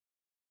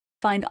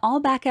Find all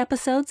back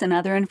episodes and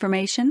other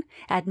information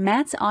at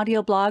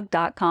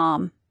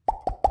mattsaudioblog.com.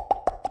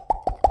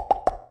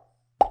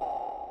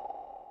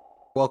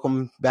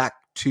 Welcome back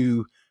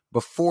to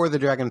Before the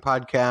Dragon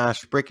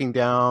podcast, breaking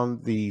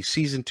down the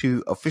season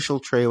 2 official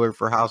trailer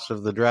for House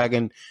of the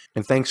Dragon.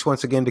 And thanks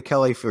once again to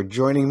Kelly for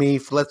joining me.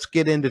 Let's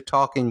get into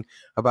talking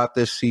about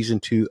this season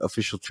 2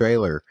 official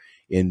trailer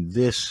in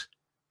this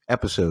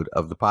episode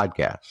of the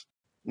podcast.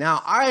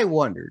 Now, I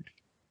wondered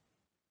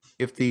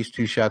if these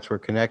two shots were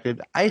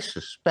connected. I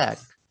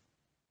suspect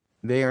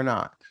they are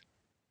not.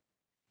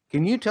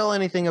 Can you tell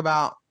anything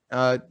about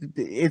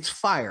it's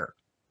fire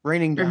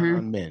raining down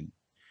on men?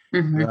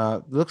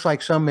 Looks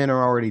like some men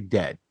are already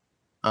dead.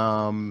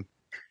 I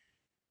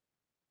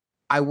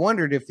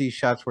wondered if these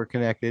shots were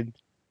connected.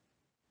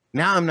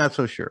 Now I'm not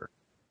so sure.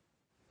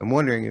 I'm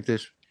wondering if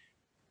this,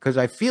 because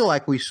I feel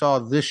like we saw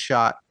this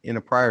shot in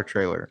a prior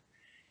trailer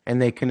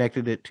and they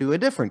connected it to a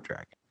different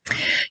dragon.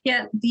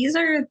 Yeah,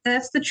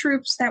 that's the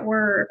troops that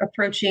were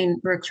approaching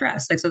Rook's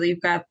Rest. Like, so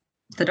you've got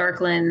the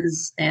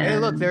Darklands and hey,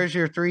 look, there's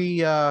your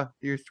three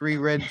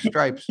red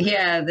stripes.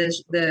 Yeah,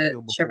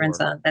 the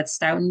chevrons on. That's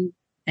Stoughton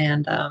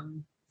and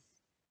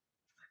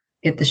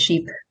get the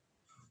sheep.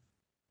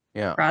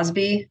 Yeah,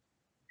 Crosby.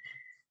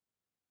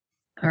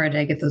 Or did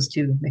I get those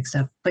two mixed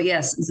up? But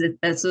yes,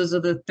 those are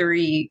the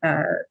three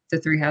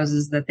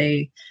houses that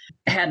they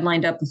had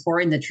lined up before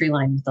in the tree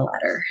line with the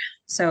ladder.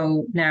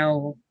 So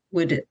now,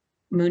 would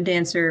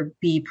Moondancer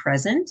be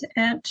present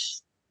at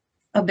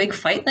a big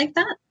fight like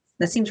that?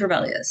 That seems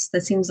rebellious.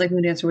 That seems like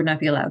Moondancer would not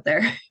be allowed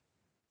there.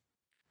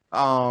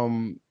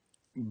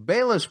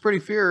 Bela's pretty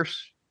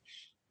fierce.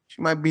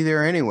 She might be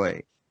there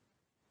anyway.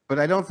 But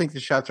I don't think the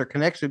shots are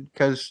connected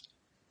because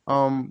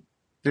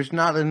there's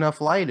not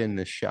enough light in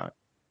this shot.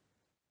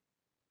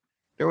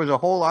 There was a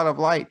whole lot of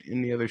light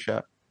in the other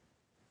shot.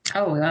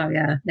 Oh, wow,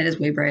 yeah. It is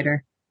way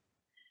brighter.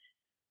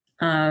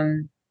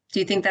 Do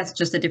you think that's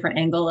just a different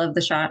angle of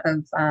the shot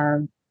of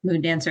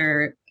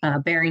Moondancer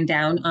bearing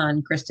down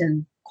on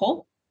Criston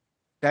Cole?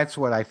 That's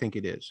what I think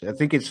it is. I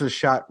think it's a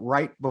shot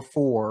right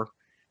before.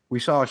 We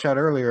saw a shot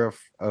earlier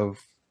of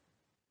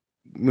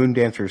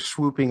Moondancer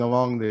swooping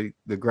along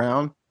the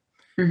ground.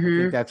 I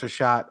think that's a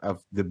shot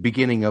of the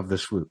beginning of the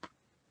swoop.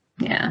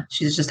 Yeah,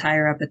 she's just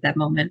higher up at that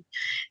moment.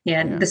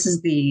 Yeah. This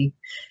is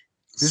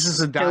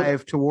a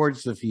dive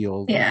towards the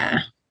field.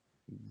 Yeah.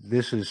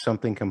 This is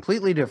something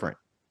completely different.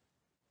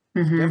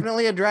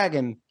 Definitely a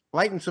dragon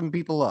lighting some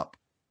people up.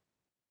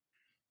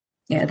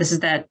 Yeah, this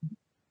is that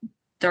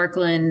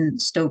Darkland,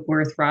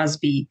 Stokeworth,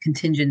 Rosby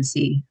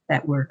contingency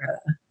that we're...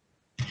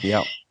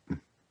 Yeah.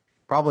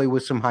 Probably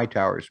with some high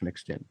towers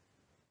mixed in.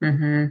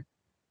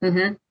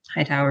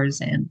 High towers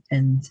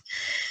and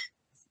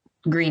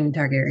green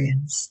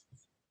Targaryens.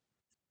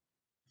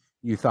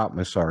 You thought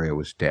Mysaria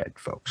was dead,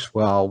 folks.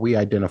 Well, we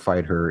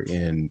identified her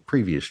in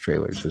previous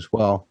trailers as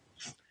well.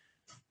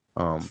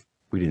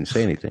 We didn't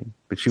say anything,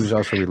 but she was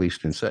also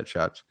released in set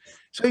shots.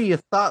 So you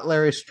thought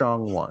Larry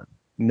Strong won.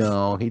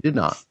 No, he did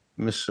not.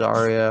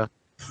 Mysaria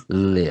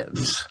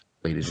lives,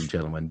 ladies and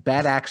gentlemen.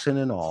 Bad accent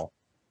and all.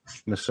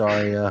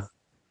 Mysaria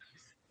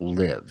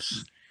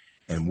lives.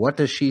 And what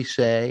does she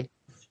say?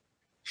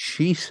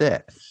 She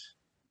says,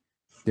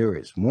 there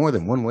is more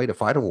than one way to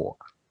fight a war.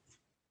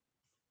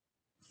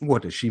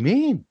 What does she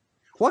mean?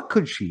 What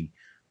could she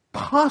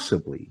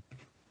possibly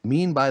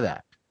mean by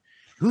that?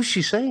 Who's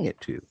she saying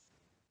it to?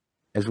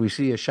 As we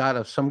see a shot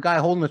of some guy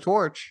holding a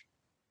torch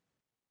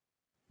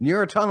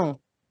near a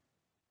tunnel,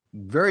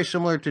 very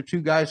similar to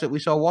two guys that we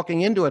saw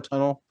walking into a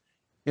tunnel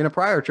in a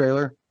prior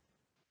trailer,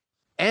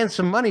 and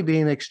some money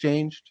being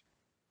exchanged.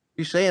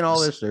 She's saying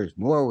all this, there's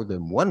more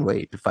than one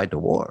way to fight the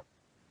war.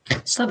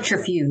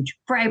 Subterfuge,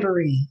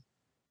 bribery.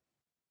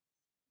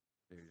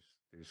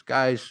 There's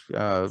guys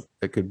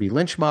that could be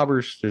lynch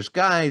mobbers. There's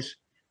guys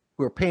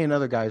who are paying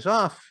other guys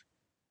off.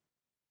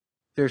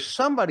 There's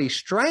somebody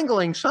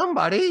strangling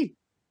somebody.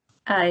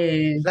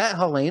 Is that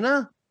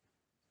Helena?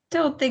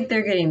 Don't think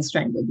they're getting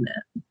strangled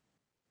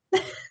now.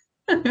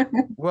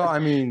 Well, I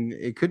mean,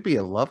 it could be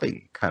a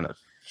loving kind of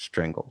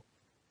strangle.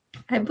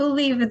 I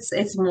believe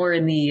it's more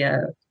in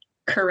the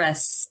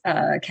caress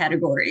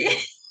category.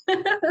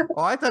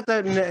 Oh, I thought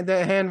that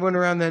hand went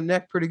around that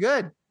neck pretty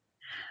good.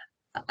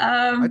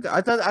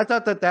 I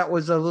thought that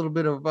was a little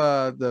bit of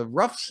the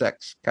rough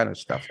sex kind of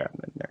stuff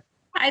happening there.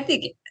 I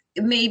think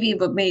maybe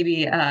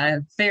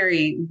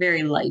very,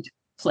 very light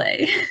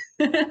play.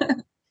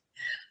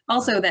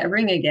 Also, that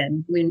ring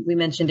again. We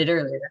mentioned it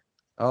earlier.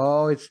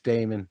 Oh, it's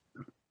Daemon.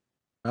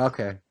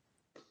 Okay.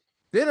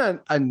 Then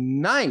a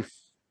knife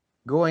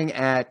going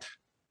at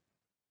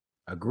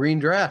a green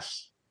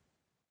dress.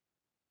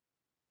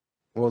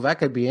 Well, that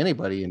could be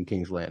anybody in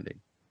King's Landing.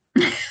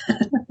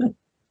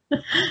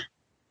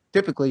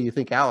 Typically, you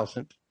think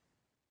Alicent.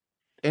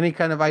 Any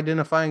kind of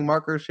identifying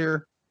markers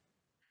here?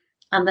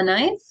 On the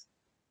knife?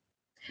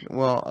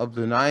 Well, of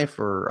the knife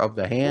or of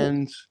the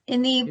hands?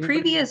 In the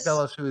previous... Tell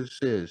us who this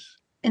is.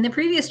 In the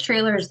previous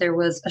trailers, there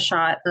was a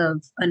shot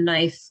of a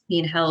knife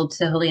being held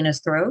to Helena's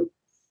throat.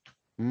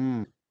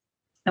 I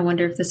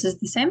wonder if this is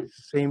the same.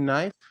 Same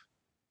knife?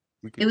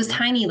 It was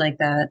tiny like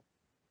that,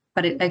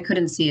 but I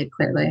couldn't see it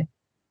clearly.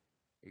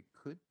 It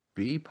could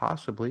be,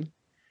 possibly.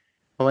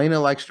 Helena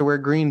likes to wear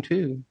green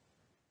too,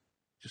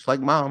 just like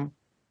Mom.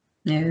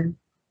 Yeah.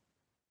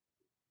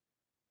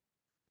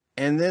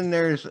 And then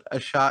there's a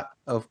shot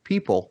of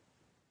people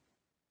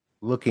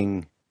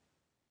looking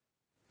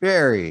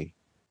very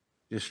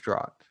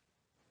distraught,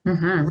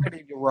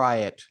 ready to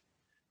riot,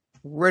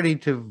 ready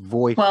to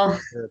voice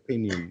their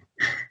opinion.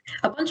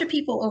 A bunch of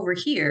people over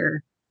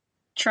here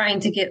trying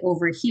to get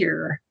over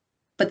here,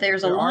 but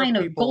there's a line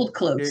of gold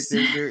cloaks.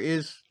 There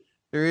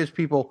is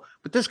people,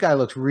 but this guy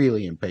looks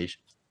really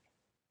impatient.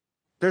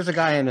 There's a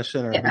guy in the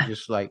center who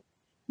just like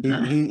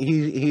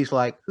he's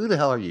like, who the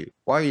hell are you?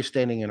 Why are you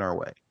standing in our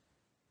way?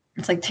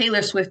 It's like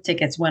Taylor Swift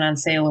tickets went on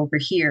sale over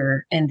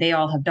here, and they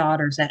all have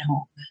daughters at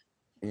home,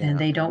 and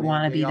they don't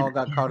want to be. They all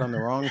got caught on the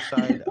wrong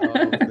side of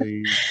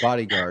the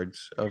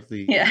bodyguards of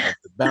the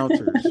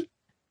bouncers.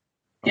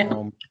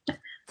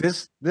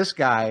 This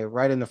guy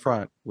right in the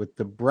front with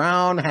the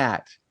brown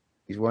hat.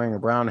 He's wearing a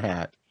brown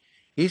hat.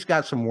 He's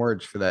got some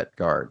words for that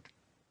guard.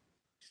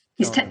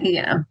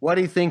 What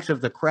he thinks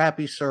of the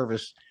crappy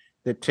service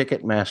that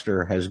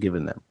Ticketmaster has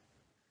given them.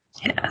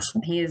 Yes,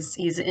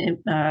 he's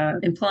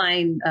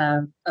implying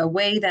a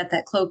way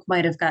that cloak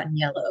might have gotten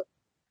yellow.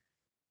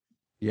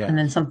 Yeah, and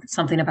then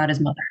something about his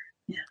mother.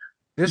 Yeah,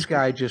 this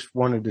guy just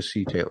wanted to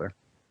see Taylor.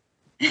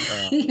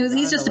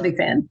 He's just a big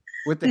fan.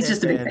 He's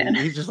just a big fan.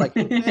 He's just like,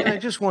 man, I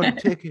just wanted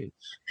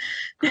tickets.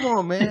 Come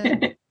on,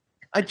 man.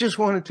 I just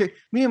wanted to.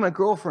 Me and my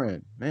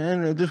girlfriend,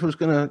 man.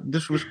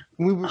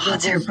 We were. Oh,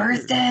 it's her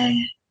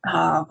birthday.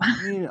 Oh,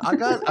 I mean, I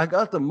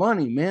got the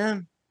money,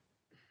 man.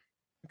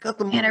 I got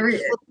the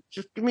money.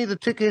 Just give me the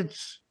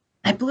tickets.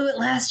 I blew it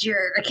last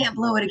year. I can't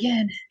blow it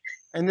again.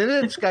 And then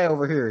this guy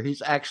over here,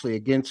 he's actually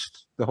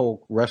against the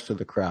whole rest of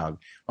the crowd.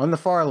 On the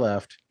far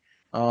left,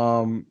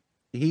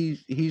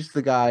 he's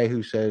the guy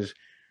who says,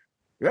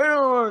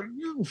 "Yeah,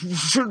 you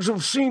should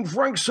have seen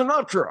Frank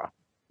Sinatra."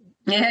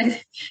 Yeah,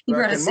 he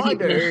brought us in my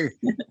day.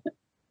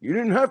 You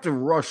didn't have to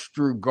rush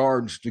through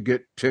guards to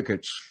get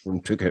tickets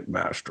from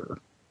Ticketmaster.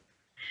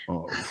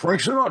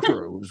 Frank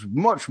Sinatra was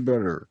much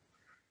better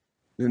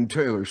than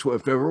Taylor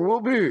Swift ever will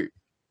be.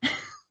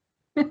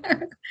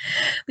 But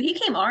he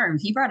came armed.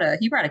 He brought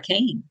a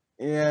cane.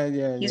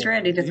 Yeah. He's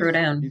ready to throw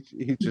down.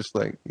 He's just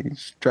like,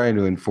 he's trying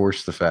to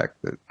enforce the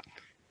fact that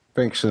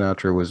Frank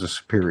Sinatra was a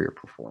superior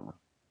performer.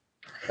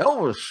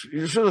 Elvis,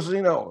 you should have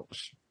seen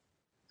Elvis.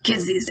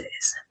 Kids these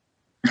days.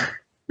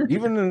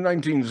 Even in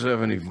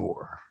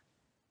 1974.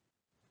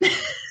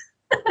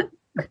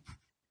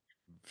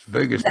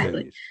 Vegas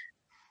days.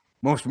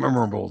 Most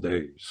memorable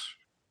days.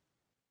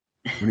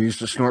 When he used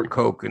to snort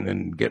coke and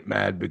then get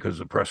mad because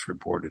the press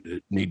reported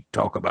it and he'd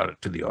talk about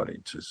it to the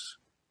audiences.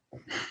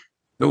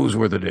 Those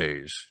were the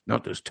days,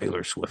 not this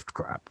Taylor Swift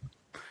crap.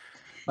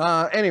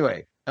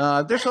 Anyway,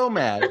 they're so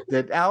mad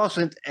that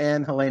Allison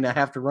and Helena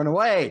have to run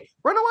away.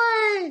 Run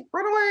away!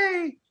 Run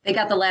away! They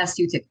got the last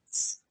 2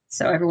 tickets,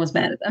 so everyone's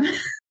mad at them.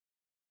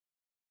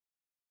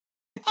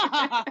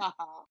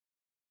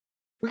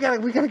 We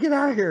gotta get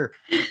out of here.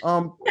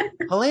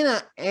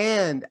 Helena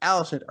and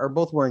Allison are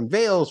both wearing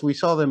veils. We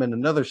saw them in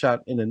another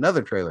shot in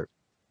another trailer,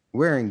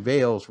 wearing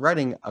veils,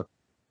 riding a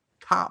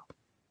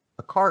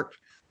cart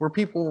where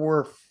people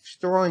were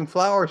throwing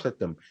flowers at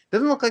them.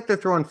 Doesn't look like they're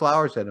throwing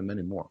flowers at them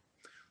anymore.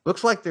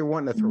 Looks like they're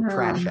wanting to throw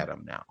trash at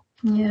them now.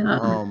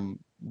 Yeah.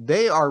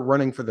 They are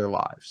running for their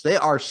lives. They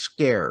are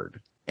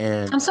scared.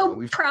 And I'm so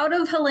proud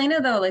of Helena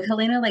though. Like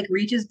Helena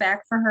reaches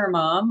back for her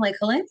mom. Like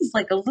Helena's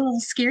like a little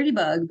scaredy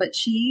bug, but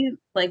she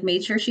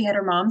made sure she had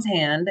her mom's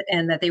hand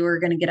and that they were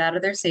going to get out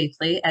of there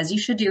safely, as you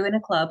should do in a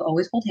club.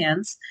 Always hold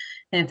hands.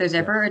 And if there's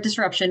ever a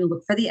disruption,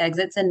 look for the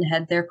exits and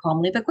head there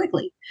calmly but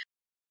quickly.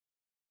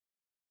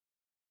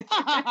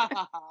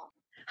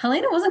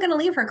 Helena wasn't going to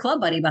leave her club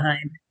buddy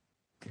behind.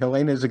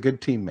 Helena is a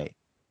good teammate.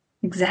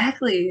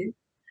 Exactly.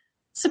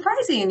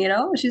 Surprising,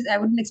 I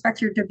wouldn't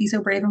expect her to be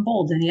so brave and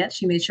bold, and yet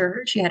she made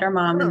sure she had her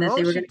mom and that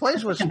they were going to. She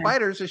plays with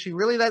spiders. Is she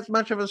really that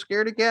much of a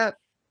scaredy cat?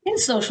 In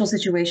social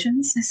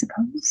situations, I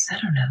suppose. I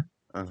don't know.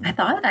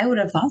 I would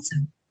have thought so.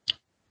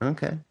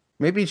 Okay,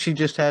 maybe she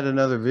just had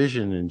another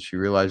vision and she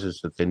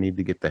realizes that they need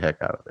to get the heck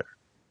out of there.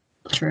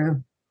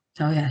 True.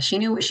 Oh yeah, she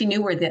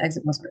knew where the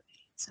exit was.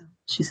 So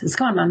she says,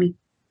 "Come on, mommy."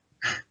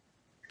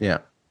 Yeah.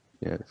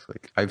 It's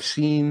like, I've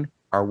seen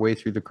our way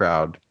through the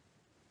crowd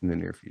in the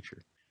near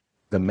future.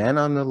 The man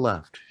on the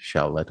left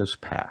shall let us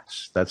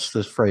pass. That's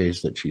the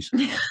phrase that she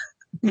said.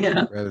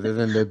 Yeah. Rather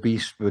than the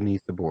beast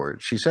beneath the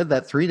board. She said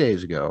that 3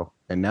 days ago,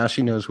 and now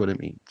she knows what it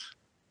means.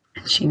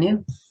 She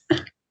knew.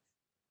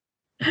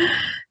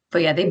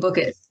 But yeah, they book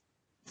it.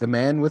 The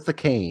man with the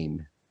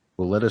cane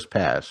will let us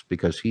pass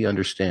because he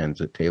understands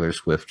that Taylor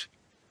Swift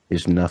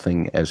is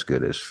nothing as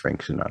good as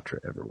Frank Sinatra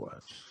ever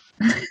was.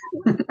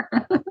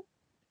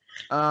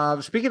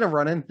 Speaking of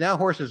running, now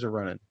horses are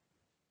running.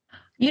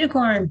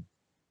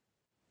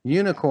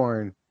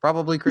 Unicorn,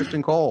 probably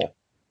Kristen Cole,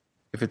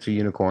 if it's a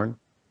unicorn.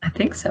 I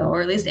think so,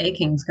 or at least a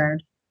Kingsguard.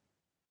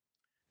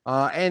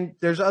 And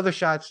there's other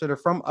shots that are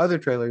from other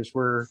trailers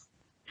where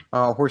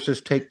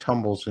Horses take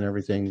tumbles and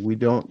everything. We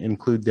don't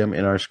include them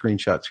in our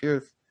screenshots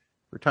here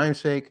for time's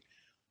sake.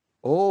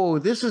 Oh,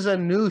 this is a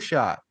new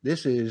shot.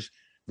 This is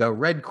the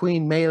Red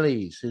Queen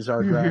Meleys is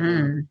our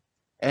dragon.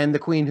 And the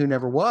queen who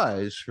never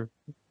was,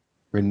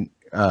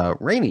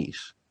 Rhaenys,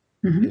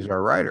 is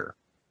our rider.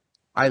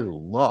 I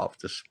love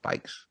the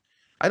spikes.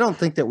 I don't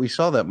think that we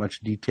saw that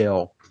much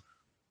detail.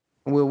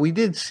 Well, we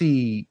did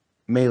see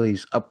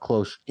Meleys up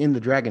close in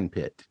the dragon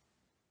pit.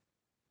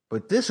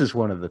 But this is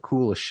one of the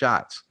coolest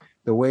shots.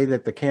 The way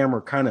that the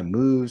camera kind of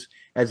moves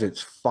as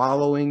it's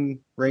following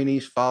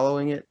Rhaenys,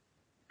 following it.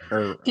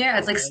 Yeah,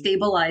 it's like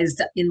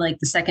stabilized in like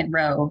the second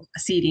row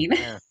seating.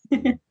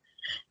 Yeah.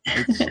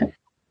 It's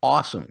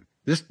awesome.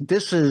 This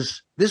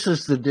is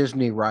the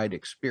Disney ride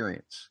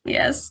experience.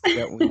 Yes.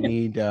 That we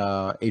need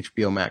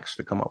HBO Max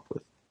to come up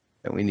with.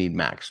 That we need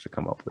Max to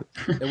come up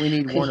with. That we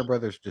need Warner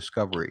Brothers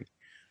Discovery.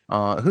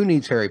 Who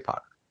needs Harry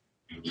Potter?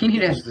 You need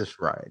to this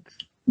ride.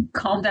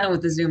 Calm down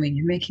with the zooming.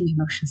 You're making me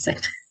motion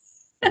sick.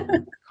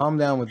 Calm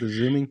down with the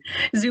zooming.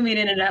 Zooming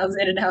in and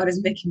out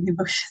is making me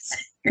motion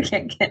sick. I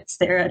can't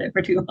stare at it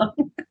for too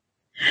long.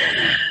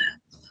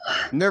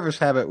 Nervous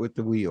habit with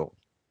the wheel.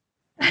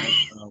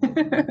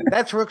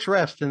 That's Rook's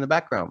Rest in the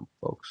background,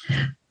 folks.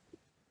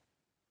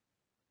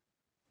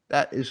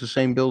 That is the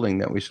same building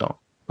that we saw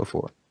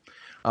before.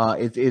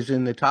 It is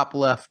in the top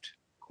left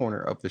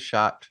corner of the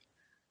shot.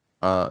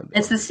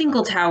 It's the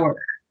single tower.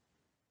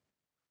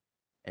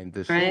 And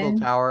the single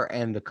tower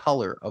and the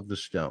color of the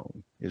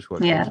stone is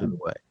what gives it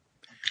away.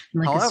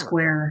 Like however, a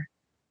square.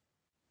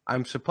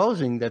 I'm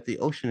supposing that the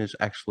ocean is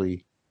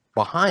actually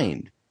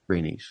behind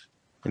Rhaenys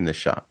in this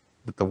shot.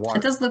 But the water.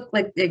 It does look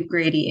like it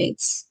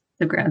gradiates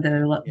the ground.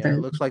 It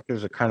looks like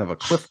there's a kind of a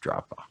cliff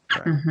drop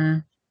off.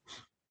 Right?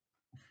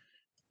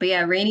 But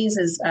yeah, Rhaenys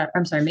is.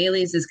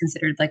 Meleys is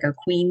considered like a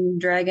queen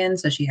dragon.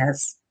 So she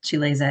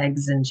lays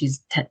eggs, and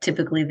she's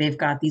typically they've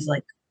got these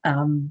like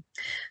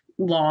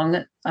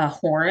long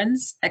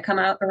horns that come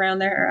out around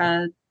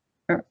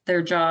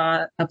their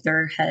jaw, up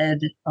their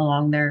head,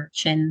 along their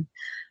chin,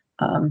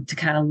 to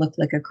kind of look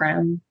like a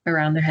crown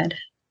around their head.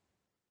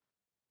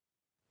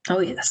 Oh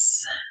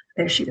yes,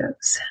 there she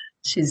goes.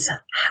 She's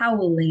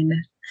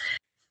howling.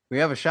 We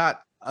have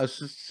a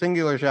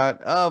singular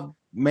shot of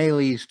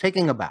Meleys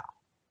taking a bow,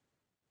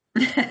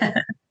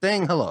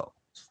 saying hello,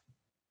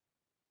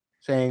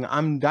 saying,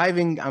 I'm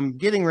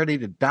getting ready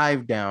to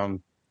dive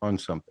down on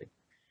something.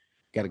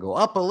 Got to go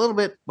up a little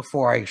bit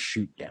before I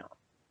shoot down.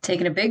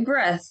 Taking a big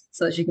breath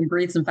so that she can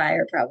breathe some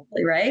fire,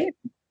 probably, right?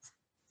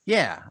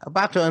 Yeah,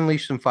 about to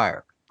unleash some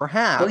fire.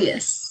 Perhaps. Oh,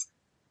 yes.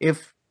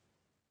 If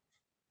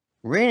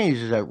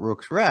Rhaenys is at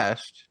Rook's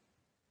Rest,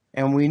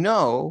 and we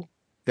know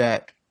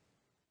that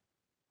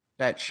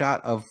that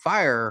shot of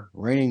fire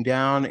raining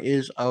down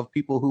is of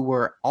people who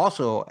were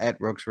also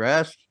at Rook's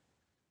Rest,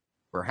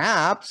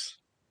 perhaps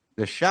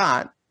the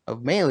shot of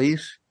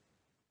Meleys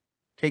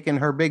taking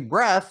her big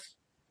breath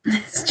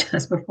it's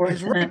just before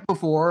is right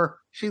before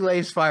she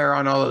lays fire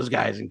on all those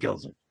guys and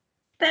kills them.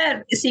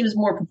 That seems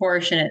more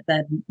proportionate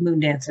than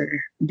Moondancer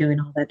doing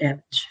all that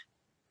damage.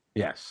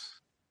 Yes.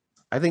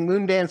 I think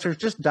Moondancer's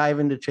just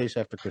diving to chase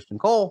after Kristen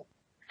Cole.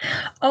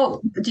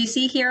 Oh, do you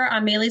see here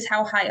on Meleys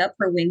how high up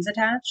her wings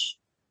attach?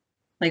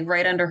 Like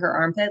right under her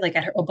armpit, like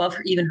above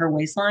even her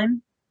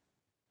waistline.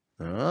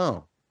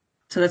 Oh.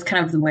 So that's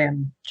kind of the way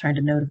I'm trying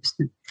to notice.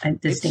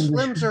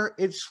 Distinguish.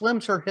 It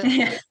slims her hip.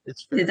 Yeah,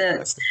 it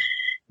does.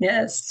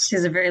 Yes,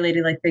 she's a very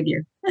ladylike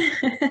figure.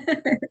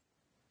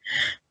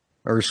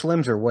 Or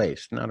slims her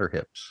waist, not her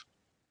hips.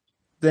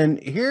 Then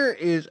here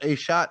is a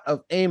shot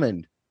of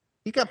Aemond.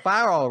 He got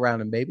fire all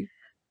around him, baby.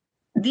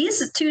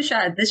 These two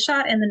shots, this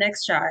shot and the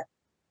next shot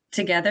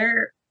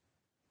together,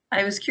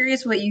 I was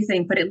curious what you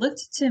think, but it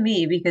looked to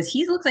me because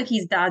he looks like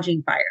he's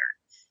dodging fire.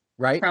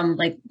 Right. From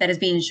like that is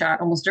being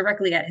shot almost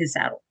directly at his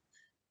saddle.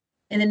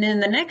 And then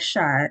in the next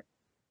shot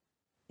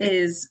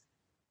is,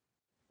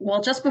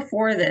 well, just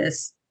before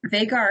this,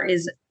 Vhagar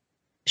is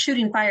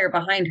shooting fire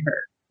behind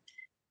her.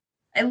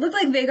 It looked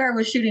like Vhagar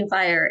was shooting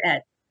fire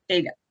at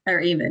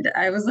Aemond.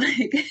 I was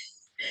like,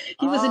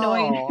 he was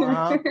annoying.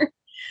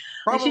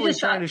 Probably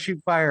trying to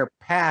shoot fire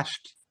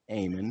past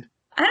Aemond.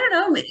 I don't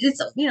know.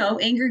 It's,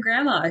 angry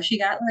grandma. She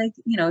got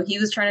he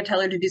was trying to tell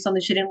her to do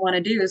something she didn't want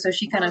to do. So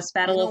she kind of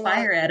spat a little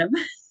fire at him.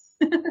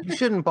 You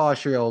shouldn't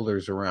boss your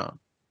elders around.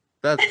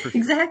 That's for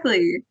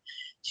exactly.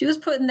 She was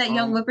putting that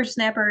young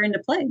whippersnapper into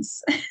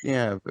place.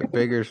 Yeah,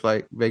 Vhagar's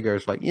like,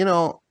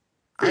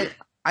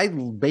 I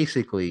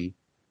basically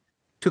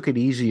took it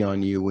easy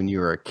on you when you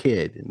were a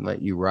kid and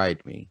let you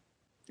ride me.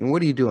 And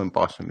what are you doing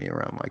bossing me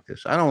around like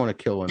this? I don't want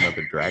to kill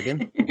another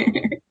dragon.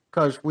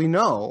 Because we've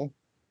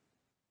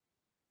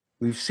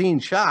seen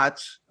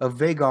shots of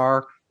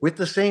Vhagar with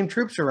the same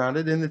troops around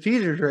it in the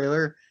teaser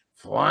trailer,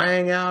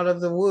 flying out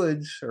of the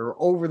woods or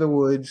over the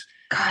woods.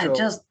 God,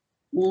 just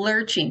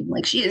lurching.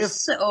 Like she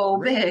is so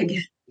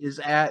big. Is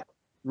at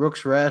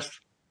Rook's Rest,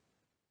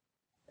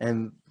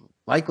 and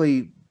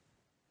likely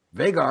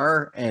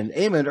Vhagar and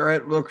Aemond are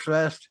at Rook's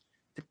Rest.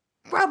 They're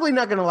probably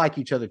not going to like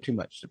each other too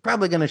much. They're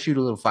probably going to shoot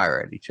a little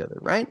fire at each other,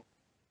 right?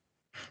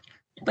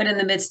 But in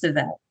the midst of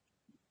that,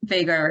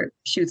 Vagar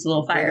shoots a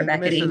little fire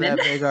back at Aemon.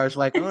 Vagar's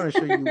like, I'm going to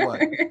show you what.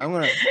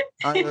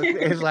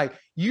 It's like,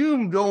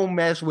 you don't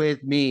mess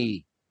with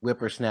me,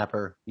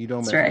 whippersnapper. You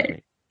don't mess with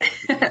me.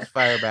 Let's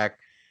fire back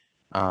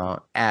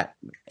at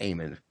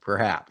Aemon,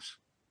 perhaps.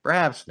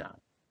 Perhaps not.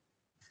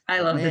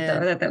 I loved it,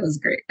 though. That was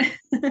great.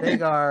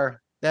 Vagar,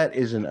 that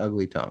is an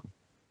ugly tongue.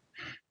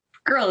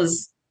 Girl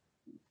is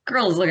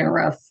looking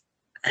rough.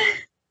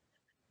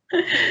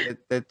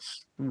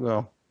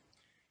 Well,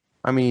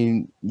 I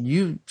mean,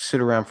 you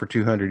sit around for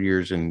 200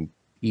 years and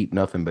eat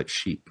nothing but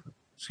sheep.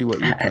 See what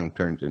your tongue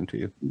turns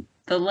into.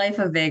 The life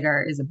of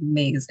Vagar is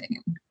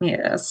amazing.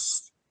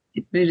 Yes.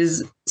 It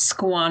is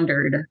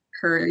squandered.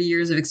 Her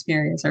years of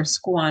experience are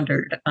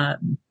squandered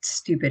on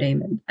stupid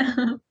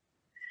Aemon.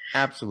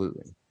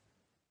 Absolutely.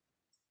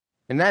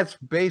 And that's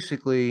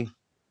basically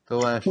the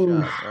last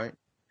shot, right?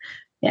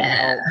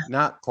 Yeah. No,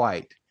 not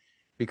quite.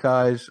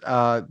 Because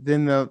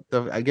then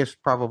I guess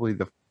probably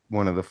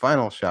one of the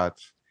final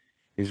shots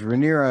is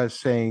Rhaenyra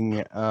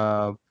saying,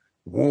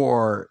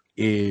 war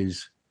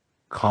is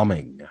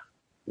coming.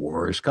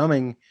 War is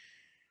coming.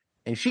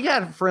 And she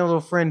got a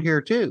little friend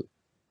here too.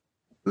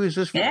 Who is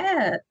this friend?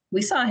 Yeah,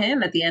 we saw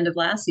him at the end of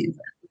last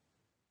season.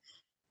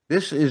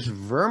 This is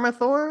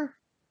Vermithor,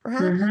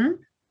 perhaps? Mm-hmm.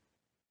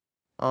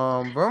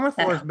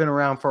 Vermithor's been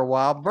around for a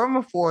while.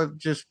 Vermithor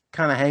just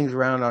kind of hangs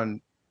around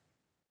on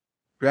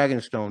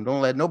Dragonstone.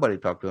 Don't let nobody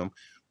talk to him.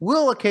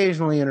 Will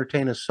occasionally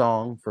entertain a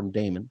song from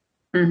Daemon.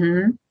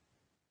 Mm-hmm.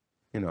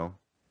 You know,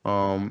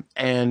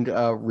 and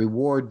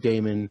reward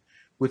Daemon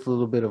with a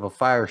little bit of a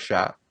fire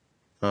shot,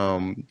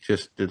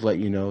 just to let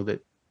you know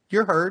that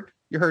you're heard.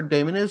 You heard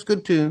Daemon. It's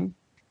good tune.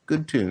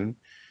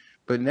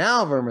 But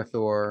now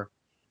Vermithor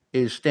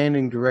is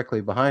standing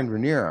directly behind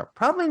Rhaenyra.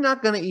 Probably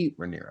not going to eat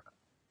Rhaenyra.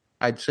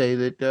 I'd say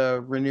that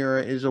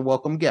Rhaenyra is a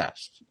welcome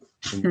guest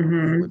with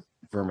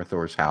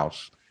Vermithor's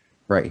house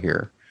right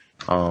here.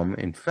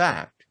 In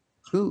fact,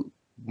 who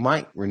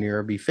might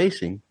Rhaenyra be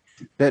facing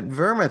that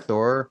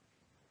Vermithor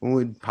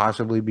would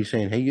possibly be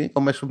saying, hey, you ain't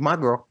gonna mess with my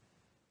girl?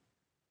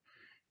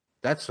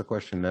 That's the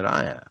question that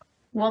I have.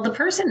 Well, the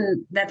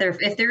person that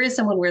if there is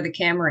someone where the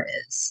camera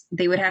is,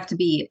 they would have to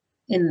be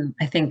in,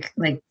 I think,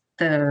 like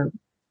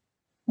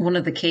one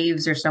of the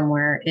caves or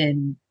somewhere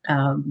in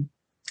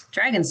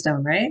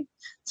Dragonstone, right?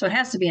 So it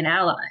has to be an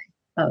ally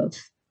of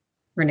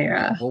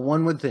Rhaenyra. Well,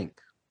 one would think.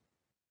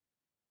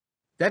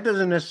 That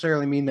doesn't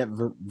necessarily mean that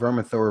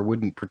Vermithor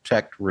wouldn't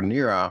protect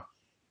Rhaenyra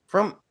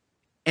from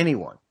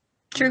anyone.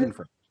 True.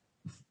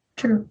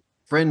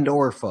 Friend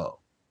or foe.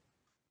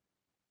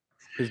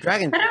 Because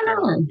dragons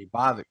don't like to be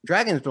bothered.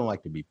 Dragons don't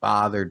like to be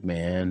bothered,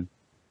 man.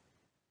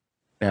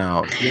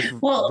 Now,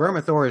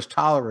 Vermithor is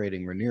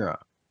tolerating Rhaenyra,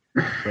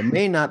 but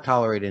may not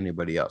tolerate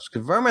anybody else.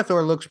 Because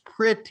Vermithor looks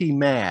pretty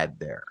mad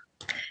there.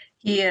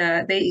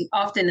 Yeah, they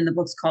often in the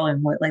books call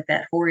him like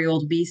that hoary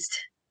old beast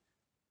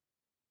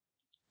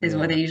is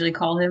what they usually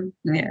call him.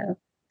 Yeah.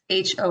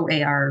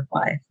 Hoary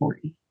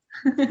 40.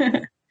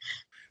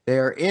 They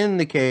are in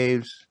the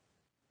caves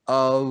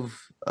of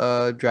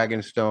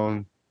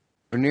Dragonstone.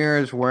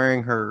 Rhaenyra is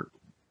wearing her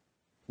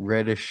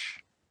reddish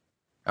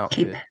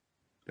outfit.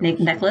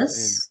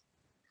 Necklace.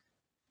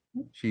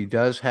 She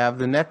does have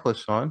the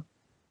necklace on,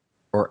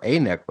 or a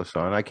necklace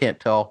on. I can't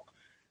tell.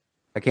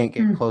 I can't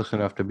get close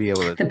enough to be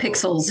able to. The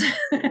pixels.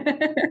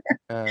 The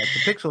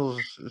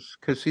pixels,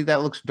 because see,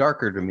 that looks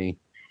darker to me.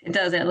 It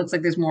does. It looks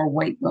like there's more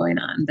white going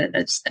on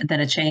than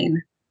a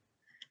chain.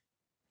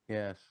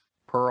 Yes.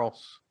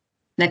 Pearls.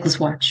 Necklace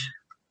watch.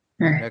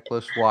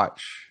 Necklace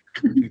watch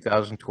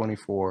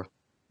 2024,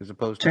 as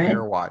opposed to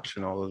hair watch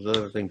and all those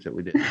other things that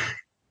we did.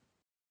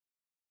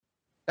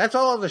 That's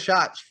all of the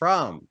shots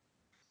from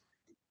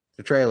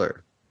the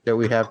trailer that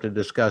we have to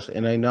discuss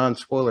in a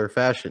non-spoiler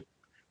fashion.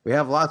 We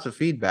have lots of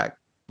feedback,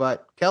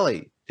 but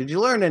Kelly, did you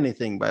learn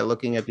anything by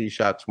looking at these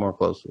shots more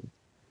closely?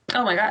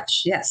 Oh my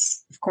gosh,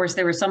 yes. Of course,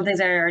 there were some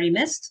things I already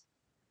missed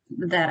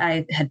that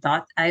I had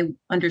thought I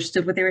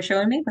understood what they were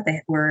showing me, but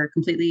they were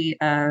completely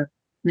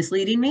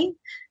misleading me.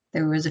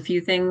 There was a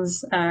few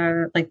things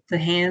like the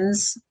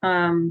hands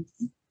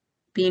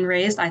being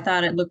raised. I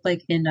thought it looked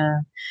like in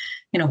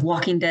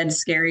Walking Dead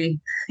scary,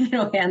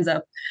 hands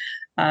up,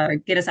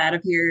 get us out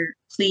of here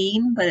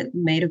clean, but it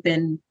may have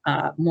been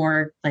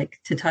more like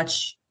to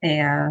touch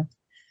a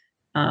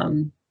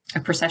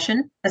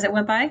procession as it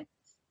went by.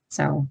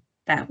 So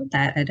that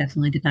I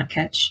definitely did not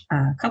catch.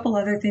 A couple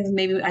other things,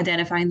 maybe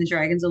identifying the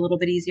dragons a little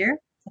bit easier.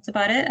 That's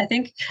about it, I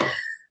think.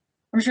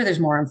 I'm sure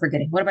there's more I'm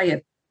forgetting. What about you?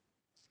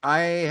 I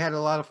had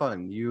a lot of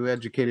fun. You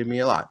educated me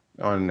a lot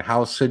on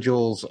house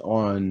sigils,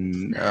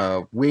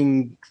 on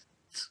wings,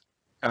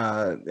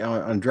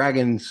 on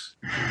dragons,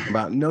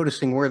 about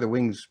noticing where the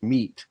wings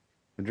meet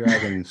the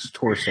dragon's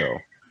torso.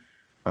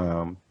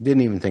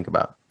 Didn't even think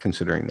about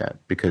considering that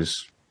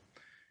because,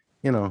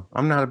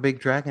 I'm not a big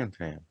dragon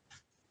fan.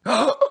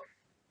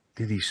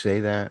 Did he say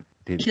that?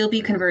 He'll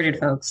be converted,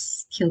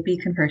 folks. He'll be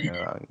converted.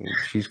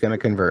 She's going to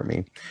convert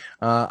me.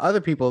 Other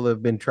people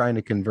have been trying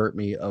to convert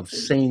me of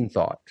sane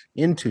thought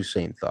into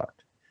sane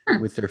thought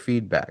with their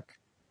feedback.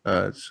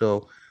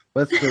 So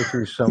let's go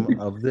through some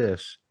of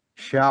this,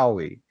 shall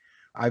we?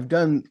 I've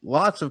done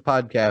lots of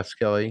podcasts,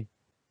 Kelly,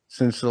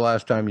 since the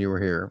last time you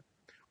were here,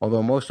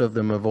 although most of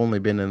them have only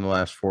been in the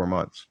last 4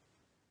 months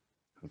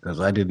because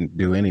I didn't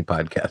do any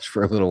podcasts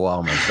for a little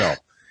while myself.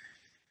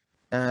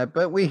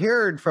 But we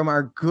heard from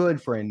our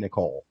good friend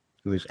Nicole,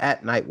 who is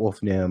at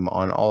NightWolfNim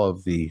on all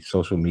of the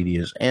social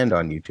medias and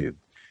on YouTube.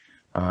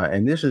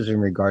 And this is in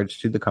regards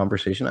to the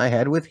conversation I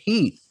had with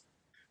Heath.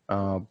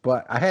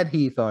 But I had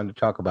Heath on to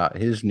talk about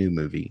his new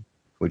movie,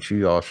 which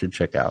you all should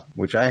check out,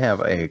 which I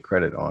have a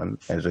credit on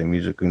as a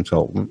music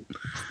consultant.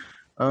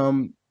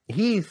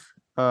 Heath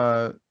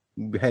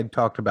had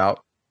talked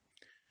about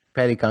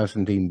Paddy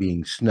Considine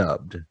being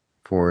snubbed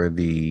for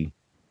the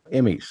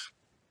Emmys.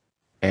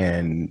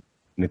 And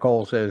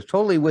Nicole says,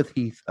 totally with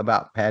Heath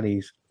about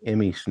Paddy's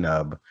Emmy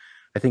snub.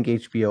 I think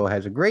HBO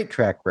has a great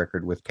track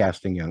record with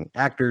casting young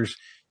actors.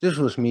 This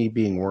was me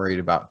being worried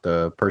about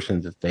the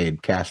person that they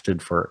had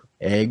casted for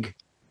Egg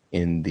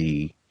in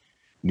the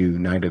new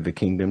Night of the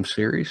Kingdom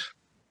series.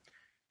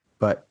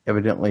 But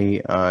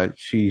evidently,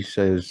 she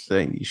says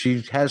that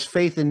she has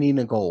faith in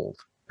Nina Gold,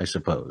 I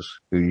suppose,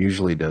 who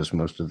usually does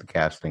most of the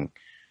casting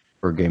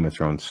for Game of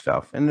Thrones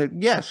stuff.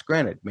 And yes,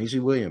 granted, Maisie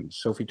Williams,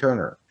 Sophie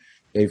Turner,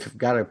 they've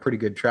got a pretty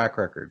good track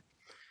record.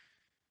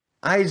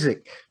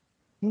 Isaac,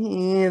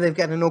 they've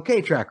got an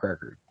okay track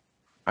record.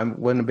 I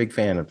wasn't a big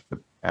fan of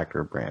the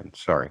actor Brand.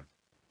 Sorry.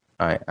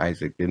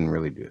 Isaac didn't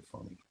really do it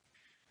for me.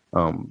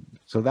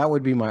 So that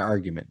would be my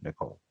argument,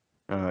 Nicole.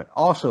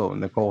 Also,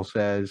 Nicole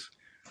says,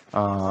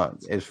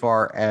 as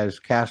far as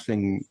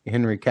casting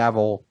Henry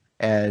Cavill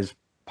as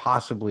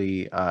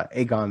possibly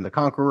Aegon the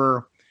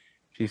Conqueror,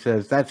 she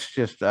says that's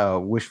just a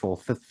wishful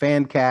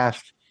fan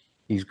cast.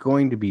 He's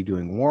going to be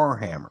doing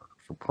Warhammer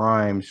for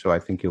Prime, so I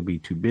think he'll be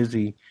too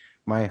busy.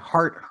 My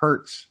heart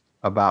hurts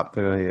about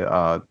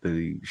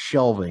the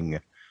shelving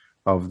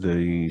of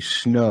the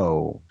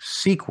Snow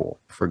sequel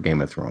for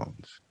Game of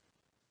Thrones.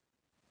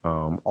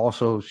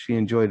 Also, she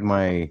enjoyed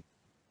my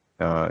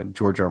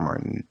George R.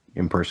 Martin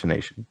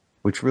impersonation,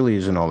 which really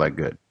isn't all that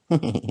good.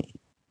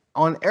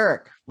 On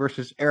Eric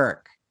versus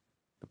Eric,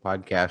 the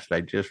podcast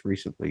I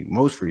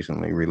most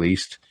recently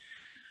released,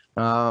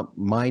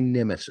 my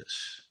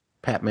nemesis,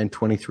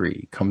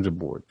 Patman23, comes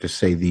aboard to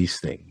say these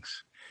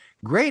things.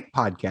 Great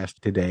podcast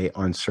today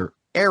on Sir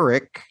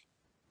Eric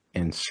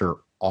and Sir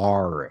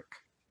Auric.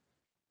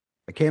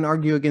 I can't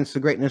argue against the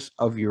greatness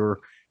of your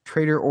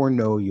Trader or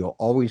No, You'll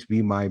Always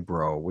Be My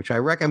Bro, which I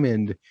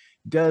recommend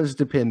does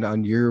depend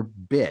on your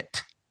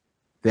bit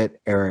that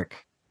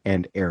Eric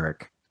and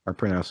Eric are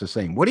pronounced the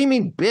same. What do you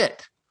mean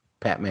bit,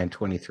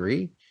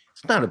 Patman23?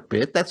 It's not a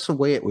bit. That's the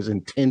way it was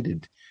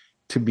intended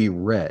to be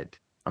read.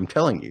 I'm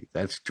telling you,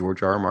 that's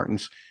George R. R.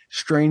 Martin's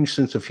strange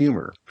sense of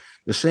humor.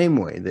 The same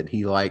way that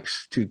he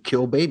likes to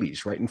kill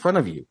babies right in front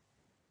of you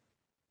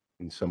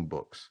in some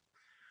books.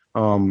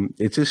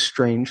 It's a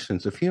strange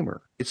sense of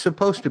humor. It's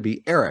supposed to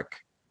be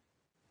Eric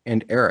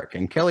and Eric.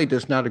 And Kelly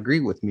does not agree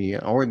with me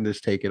or in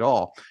this take at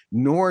all,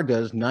 nor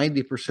does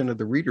 90% of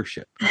the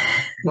readership.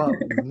 But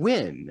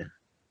when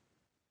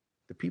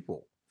the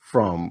people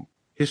from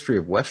History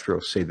of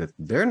Westeros say that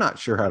they're not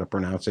sure how to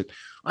pronounce it,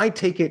 I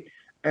take it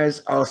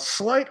as a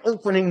slight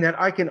opening that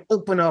I can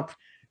open up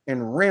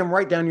and ram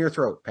right down your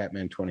throat,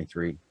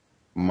 Patman23,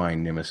 my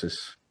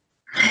nemesis.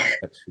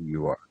 That's who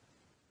you are.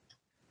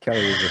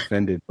 Kelly is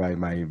offended by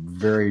my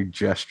very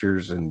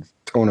gestures and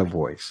tone of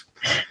voice.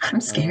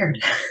 I'm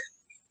scared.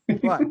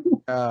 But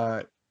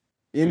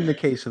in the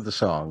case of the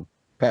song,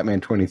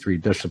 Patman23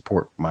 does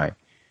support my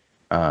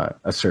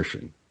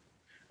assertion.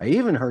 I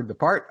even heard the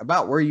part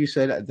about where you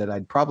said that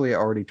I'd probably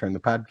already turned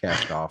the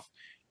podcast off.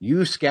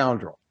 You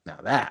scoundrel. Now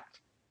that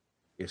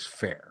is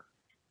fair,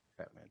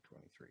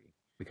 Patman23,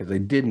 because I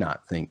did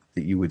not think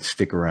that you would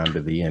stick around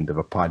to the end of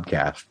a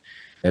podcast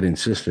that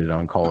insisted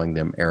on calling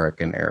them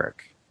Eric and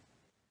Eric.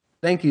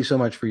 Thank you so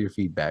much for your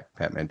feedback,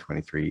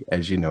 Patman23.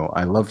 As you know,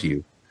 I love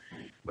you,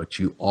 but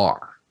you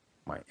are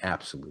my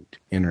absolute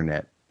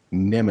internet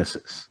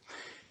nemesis.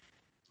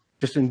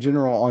 Just in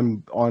general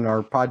on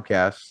our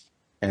podcasts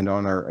and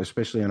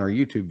especially on our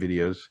YouTube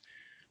videos,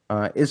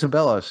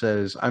 Isabella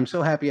says, I'm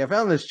so happy I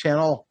found this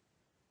channel.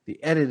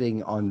 The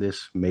editing on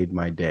this made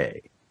my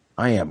day.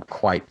 I am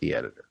quite the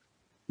editor.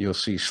 You'll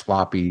see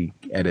sloppy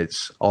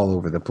edits all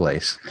over the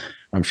place.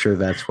 I'm sure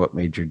that's what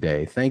made your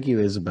day. Thank you,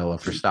 Isabella,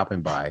 for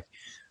stopping by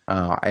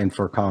and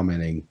for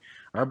commenting.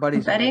 Our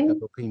buddies, that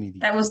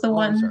was the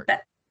one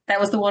that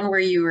was the one where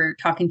you were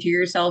talking to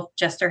yourself.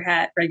 Jester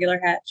hat, regular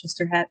hat,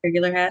 Jester hat,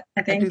 regular hat.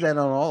 I think I do that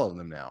on all of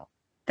them now.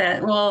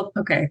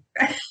 Okay.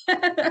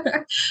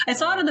 I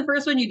saw it in the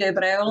first one you did,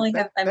 but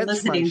I'm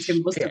listening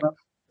to most of them.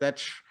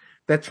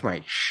 That's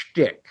my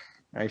shtick.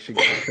 I should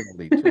get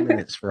probably 2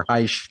 minutes for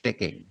high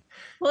shticking.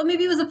 Well,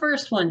 maybe it was the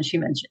first one she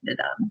mentioned it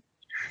on.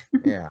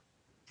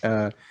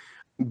 Yeah.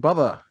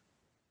 Bubba,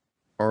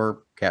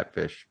 or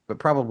Catfish, but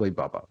probably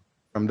Bubba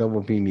from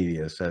Double P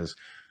Media says,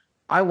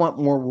 I want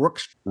more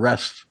Rook's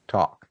Rest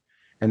talk.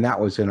 And that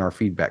was in our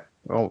feedback.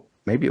 Well,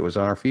 maybe it was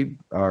on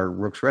our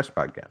Rook's Rest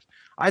podcast.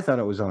 I thought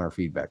it was on our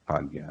feedback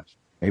podcast.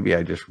 Maybe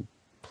I just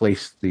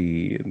placed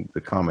the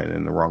comment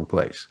in the wrong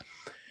place.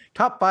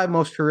 Top 5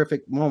 most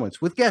horrific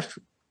moments with guess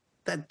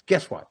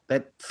what?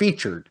 That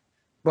featured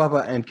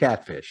Bubba and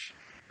Catfish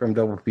from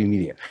Double P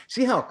Media.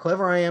 See how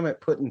clever I am at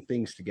putting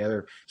things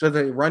together so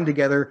they run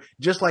together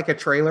just like a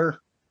trailer?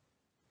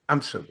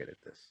 I'm so good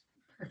at this.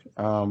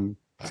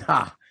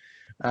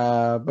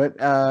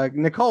 But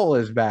Nicole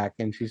is back,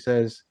 and she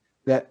says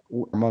that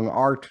among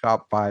our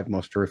top 5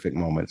 most horrific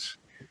moments,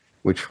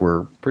 which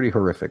were pretty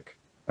horrific,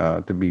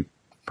 to be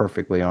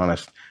perfectly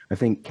honest, I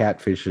think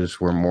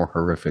Catfish's were more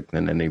horrific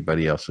than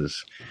anybody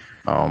else's.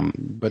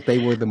 But they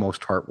were the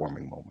most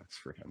heartwarming moments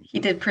for him. He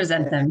did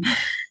present them.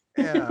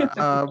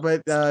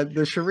 But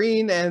the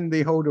Shireen and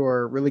the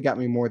Hodor really got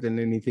me more than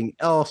anything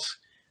else.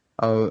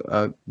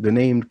 The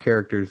named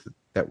characters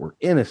that were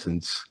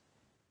innocents,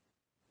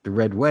 the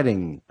Red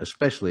Wedding,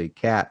 especially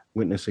Kat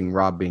witnessing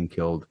Rob being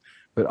killed,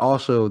 but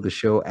also the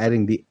show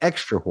adding the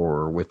extra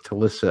horror with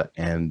Talissa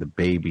and the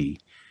baby,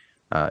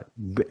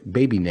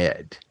 baby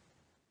Ned.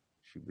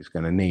 She was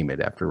going to name it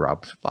after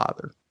Rob's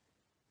father.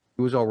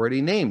 It was already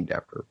named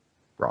after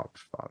Rob's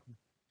father.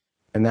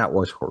 And that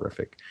was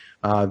horrific.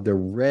 The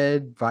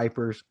Red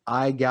Viper's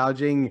eye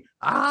gouging,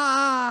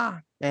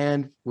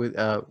 and with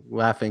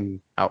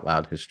laughing out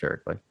loud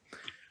hysterically.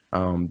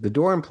 The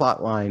Doran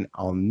plot line,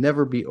 I'll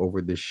never be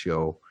over this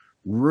show,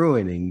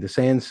 ruining the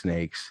Sand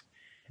Snakes,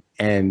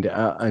 and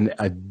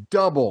a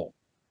double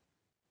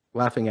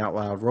laughing out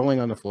loud, rolling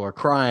on the floor,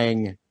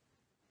 crying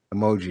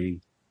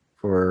emoji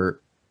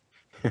for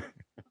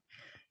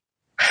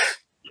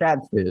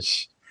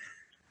Catfish,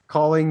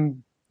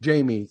 calling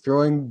Jamie,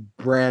 throwing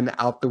Bran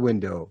out the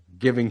window,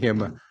 giving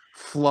him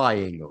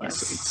flying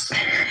lessons.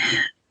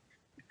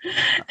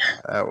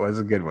 That was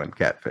a good one,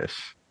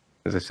 Catfish.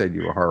 As I said,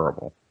 you were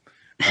horrible.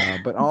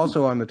 But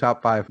also on the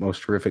top 5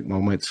 most horrific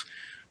moments,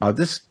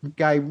 this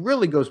guy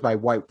really goes by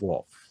White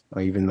Wolf,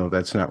 even though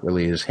that's not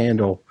really his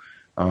handle.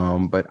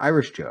 But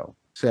Irish Joe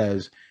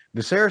says,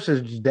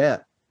 Viserys'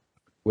 death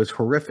was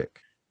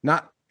horrific.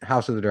 Not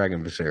House of the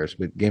Dragon Viserys,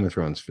 but Game of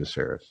Thrones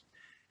Viserys.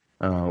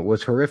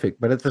 Was horrific,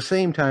 but at the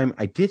same time,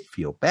 I did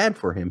feel bad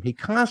for him. He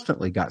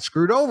constantly got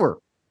screwed over.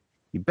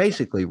 He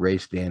basically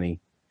raised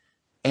Dany,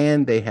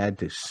 and they had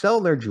to sell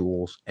their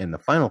jewels, and the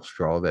final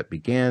straw that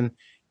began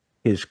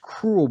his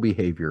cruel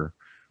behavior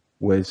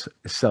was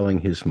selling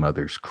his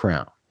mother's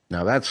crown.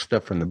 Now, that's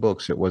stuff from the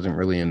books. It wasn't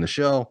really in the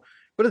show,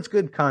 but it's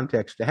good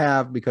context to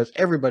have because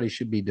everybody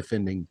should be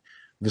defending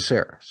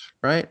Viserys,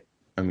 right?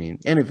 I mean,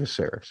 any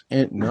Viserys.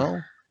 And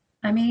no?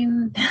 I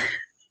mean...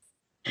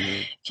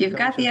 if you've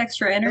got the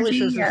extra energy,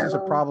 this is a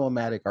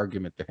problematic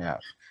argument to have,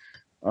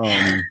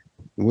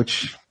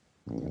 which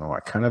I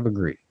kind of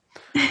agree.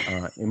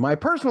 In my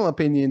personal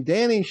opinion,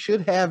 Dany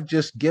should have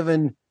just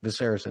given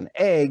Viserys an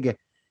egg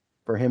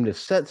for him to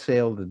set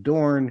sail to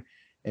Dorne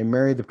and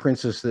marry the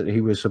princess that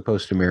he was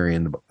supposed to marry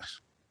in the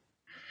books.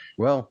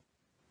 Well,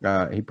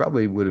 he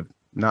probably would have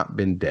not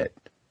been dead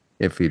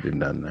if he'd have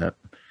done that.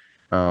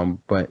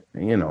 But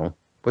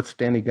what's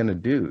Dany going to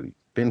do?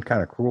 Been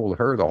kind of cruel to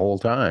her the whole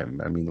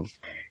time. I mean,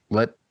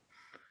 let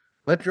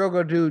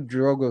Drogo do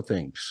Drogo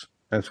things.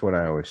 That's what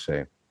I always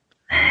say.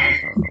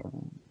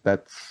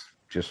 That's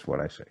just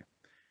what I say.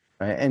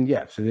 And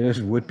yes,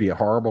 would be a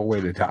horrible way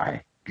to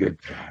die.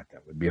 Good God,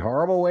 that would be a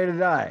horrible way to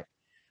die.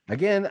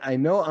 Again, I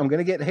know I'm going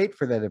to get hate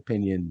for that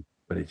opinion,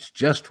 but it's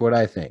just what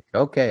I think.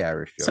 Okay,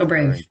 Irish Joe. So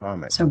brave.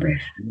 So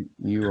brave.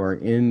 You are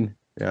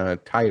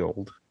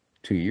entitled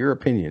to your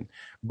opinion.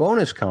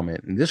 Bonus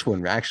comment, and this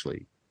one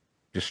actually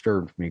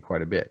disturbed me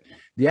quite a bit.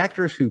 The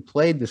actress who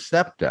played the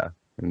Septa,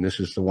 and this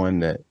is the one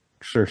that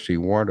Cersei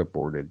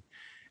waterboarded,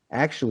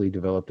 actually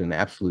developed an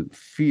absolute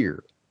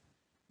fear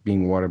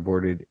being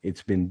waterboarded.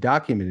 It's been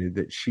documented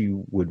that she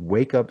would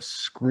wake up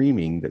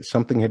screaming that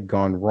something had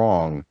gone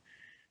wrong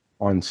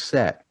on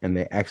set and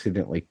they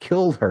accidentally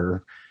killed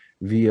her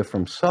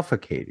from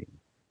suffocating.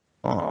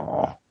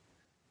 Oh,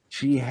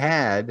 she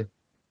had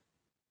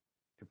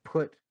to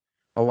put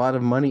a lot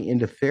of money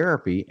into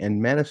therapy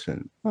and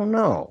medicine. Oh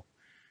no.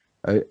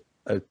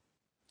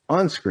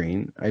 On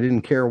screen, I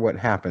didn't care what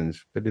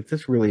happens, but if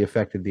this really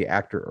affected the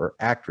actor or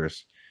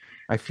actress,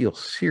 I feel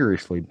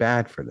seriously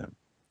bad for them.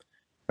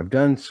 I've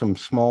done some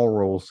small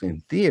roles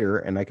in theater,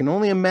 and I can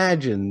only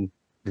imagine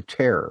the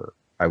terror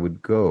I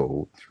would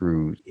go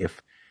through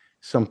if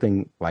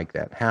something like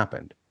that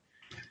happened.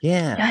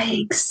 Yeah.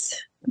 Yikes.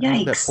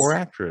 Yikes. That poor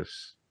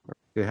actress.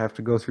 You have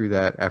to go through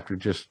that after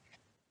just...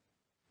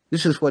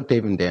 This is what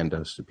Dave and Dan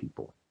does to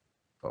people.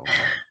 Oh,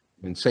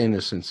 I've been saying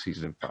this since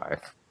season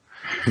 5.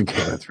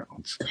 Game of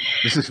Thrones.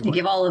 This is you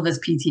give all of us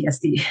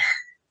PTSD.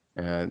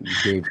 And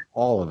gave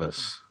all of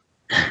us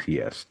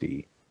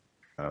PTSD.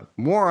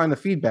 More on the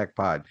feedback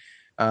pod.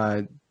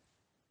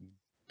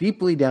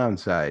 Deeply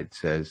Downside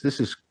says, this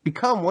has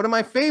become one of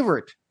my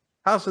favorite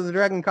House of the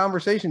Dragon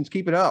conversations.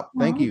 Keep it up.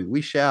 Thank you.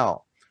 We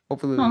shall.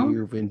 Hopefully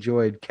you've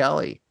enjoyed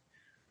Kelly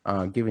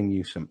giving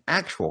you some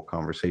actual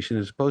conversation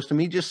as opposed to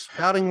me just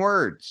spouting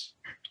words,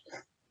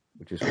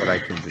 which is what I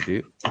tend to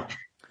do.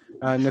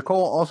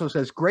 Nicole also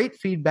says, great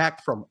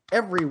feedback from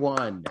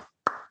everyone.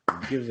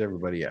 He gives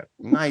everybody a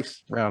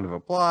nice round of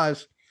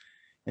applause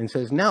and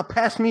says, now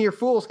pass me your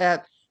fool's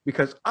hat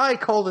because I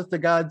called it the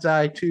God's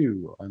Eye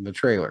too on the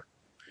trailer.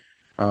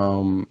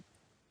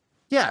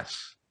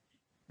 Yes,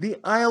 the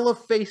Isle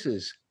of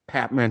Faces,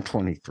 Patman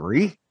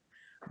 23,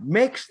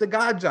 makes the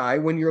God's Eye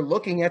when you're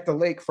looking at the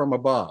lake from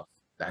above.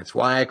 That's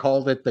why I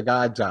called it the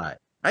God's Eye.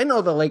 I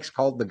know the lake's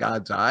called the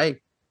God's Eye.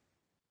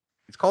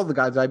 It's called the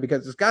God's Eye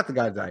because it's got the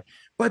God's Eye.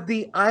 But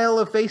the Isle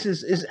of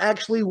Faces is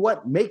actually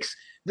what makes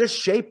the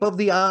shape of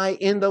the eye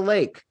in the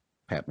lake.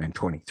 Patman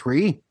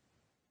 23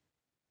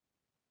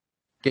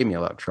 gave me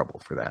a lot of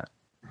trouble for that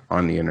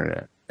on the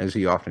internet, as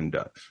he often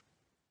does.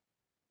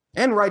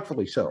 And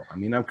rightfully so. I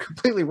mean, I'm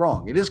completely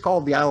wrong. It is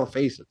called the Isle of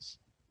Faces.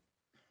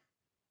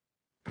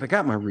 But I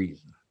got my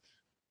reasons.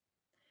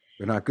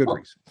 They're not good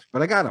reasons,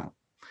 but I got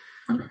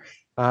them.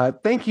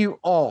 Thank you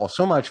all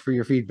so much for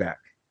your feedback.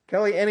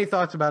 Kelly, any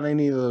thoughts about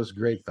any of those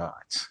great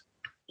thoughts?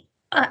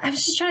 I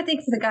was just trying to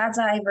think for the God's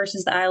Eye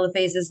versus the Isle of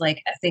Faces.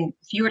 Like, I think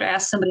if you were to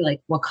ask somebody,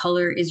 like, what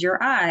color is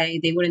your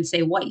eye? They wouldn't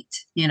say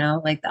white, you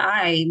know, like the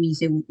eye, when you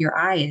say your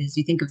eye is,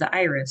 you think of the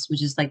iris,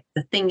 which is like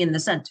the thing in the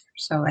center.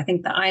 So I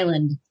think the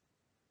island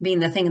being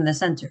the thing in the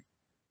center,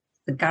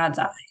 the God's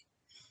Eye,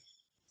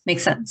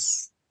 makes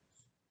sense.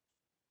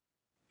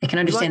 I can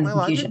understand the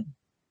confusion.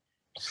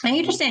 I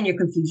understand your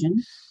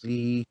confusion.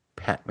 See,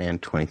 Patman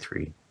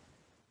 23.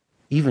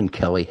 Even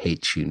Kelly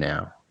hates you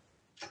now.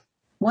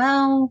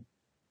 Well,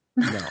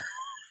 no,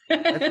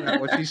 that's not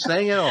what she's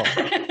saying at all.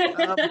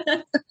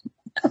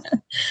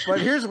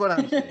 But here's what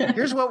I'm saying.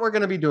 Here's what we're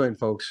going to be doing,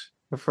 folks,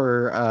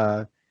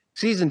 for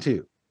season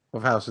 2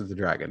 of House of the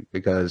Dragon,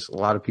 because a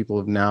lot of people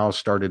have now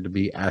started to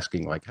be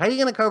asking, like, how are you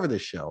going to cover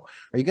this show?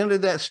 Are you going to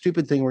do that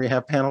stupid thing where you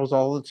have panels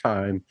all the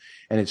time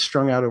and it's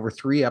strung out over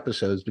 3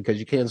 episodes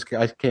because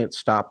I can't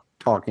stop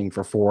talking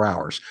for 4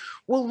 hours?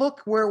 Well,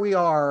 look where we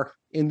are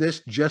in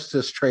this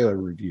trailer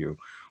review.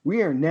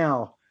 We are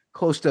now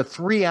close to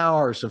 3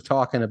 hours of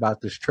talking about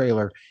this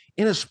trailer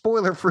in a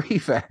spoiler-free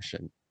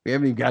fashion. We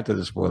haven't even got to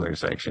the spoiler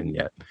section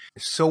yet.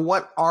 So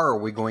what are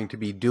we going to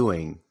be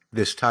doing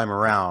this time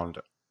around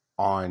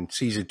on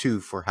season 2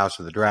 for House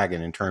of the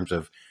Dragon in terms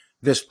of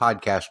this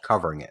podcast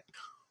covering it?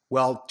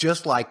 Well,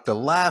 just like the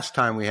last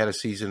time we had a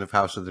season of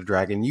House of the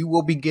Dragon, you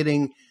will be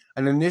getting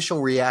an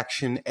initial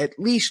reaction, at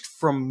least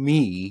from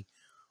me,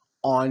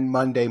 on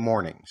Monday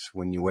mornings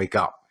when you wake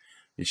up.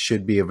 It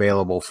should be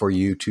available for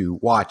you to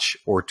watch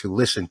or to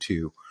listen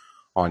to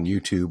on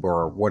YouTube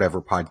or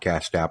whatever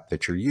podcast app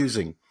that you're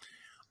using.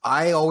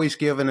 I always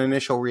give an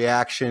initial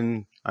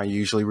reaction. I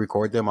usually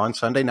record them on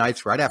Sunday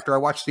nights right after I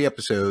watch the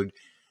episode,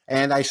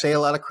 and I say a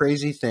lot of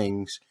crazy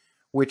things,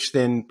 which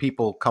then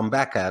people come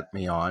back at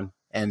me on,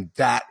 and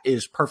that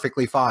is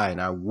perfectly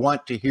fine. I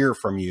want to hear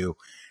from you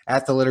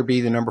at the letter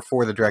B, the number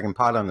 4, the Dragon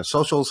Pod on the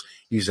socials.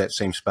 Use that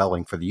same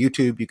spelling for the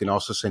YouTube. You can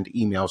also send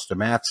emails to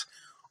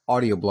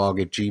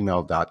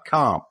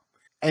mattsaudioblog@gmail.com.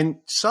 And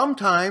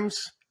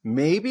sometimes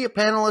maybe a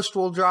panelist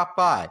will drop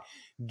by.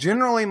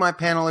 Generally, my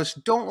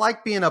panelists don't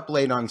like being up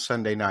late on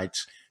Sunday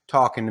nights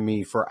talking to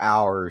me for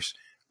hours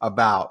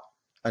about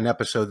an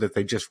episode that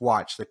they just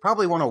watched. They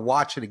probably want to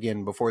watch it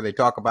again before they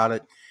talk about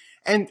it.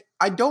 And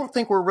I don't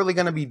think we're really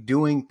going to be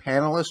doing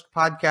panelist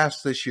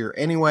podcasts this year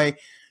anyway.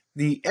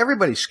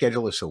 Everybody's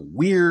schedule is so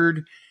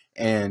weird,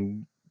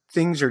 and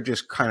things are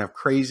just kind of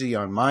crazy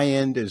on my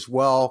end as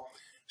well.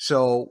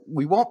 So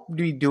we won't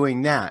be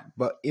doing that.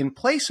 But in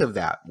place of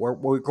that, what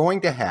we're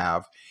going to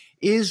have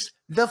is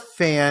the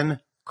fan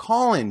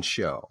call-in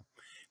show.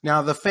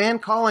 Now, the fan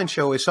call-in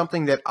show is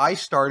something that I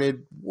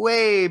started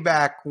way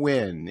back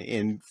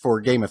when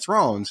for Game of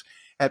Thrones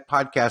at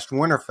Podcast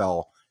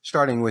Winterfell,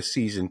 starting with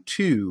season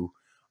 2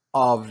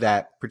 of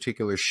that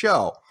particular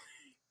show.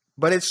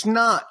 But it's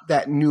not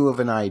that new of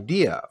an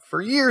idea.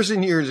 For years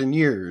and years and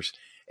years,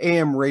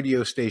 AM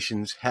radio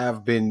stations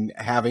have been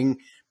having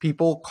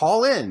people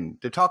call in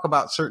to talk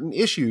about certain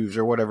issues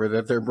or whatever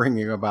that they're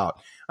bringing about.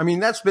 I mean,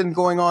 that's been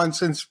going on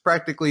since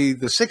practically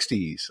the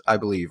 60s, I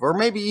believe, or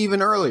maybe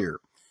even earlier.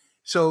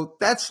 So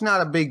that's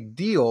not a big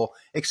deal,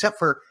 except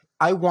for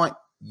I want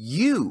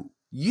you,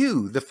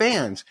 the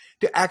fans,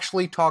 to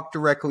actually talk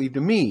directly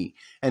to me.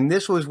 And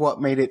this was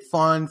what made it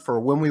fun for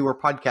when we were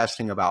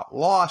podcasting about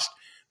Lost.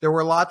 There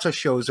were lots of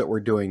shows that were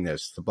doing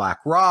this. The Black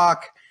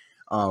Rock.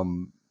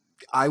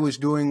 I was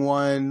doing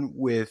one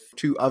with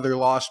 2 other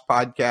Lost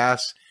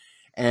podcasts,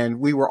 and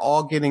we were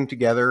all getting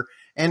together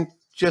and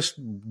just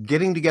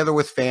getting together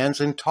with fans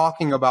and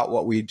talking about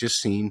what we had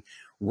just seen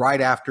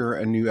right after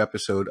a new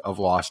episode of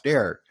Lost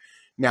aired.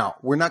 Now,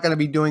 we're not going to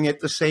be doing it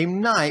the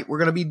same night. We're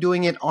going to be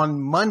doing it on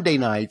Monday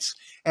nights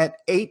at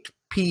 8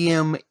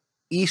 p.m.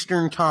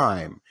 Eastern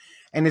Time.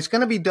 And it's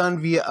going to be done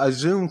via a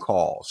Zoom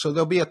call. So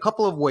there'll be a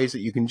couple of ways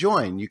that you can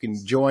join. You can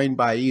join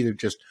by either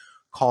just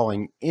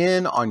calling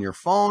in on your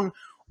phone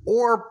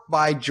or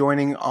by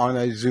joining on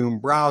a Zoom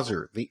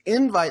browser. The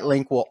invite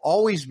link will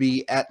always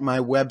be at my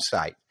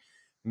website,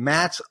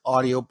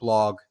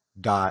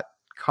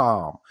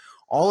 mattsaudioblog.com.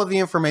 All of the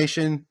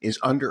information is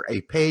under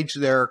a page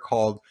there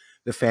called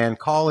The Fan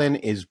Call-In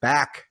is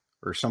Back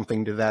or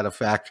something to that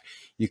effect.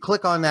 You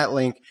click on that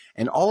link,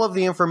 and all of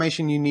the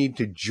information you need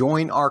to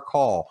join our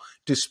call,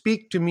 to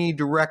speak to me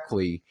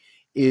directly,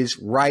 is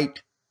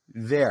right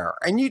there.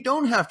 And you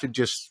don't have to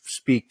just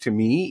speak to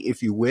me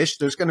if you wish.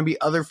 There's going to be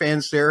other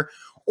fans there,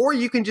 or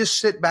you can just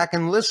sit back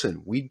and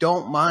listen. We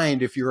don't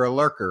mind if you're a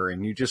lurker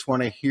and you just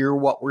want to hear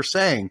what we're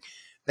saying.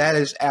 That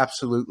is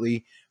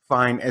absolutely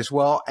fine as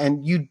well.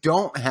 And you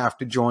don't have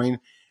to join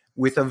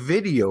with a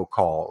video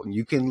call.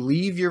 You can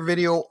leave your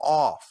video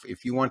off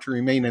if you want to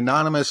remain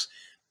anonymous.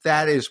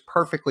 That is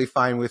perfectly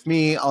fine with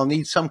me. I'll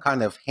need some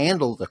kind of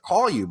handle to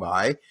call you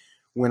by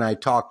when I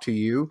talk to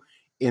you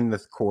in the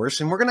course.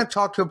 And we're going to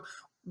talk to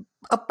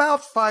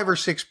about 5 or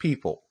 6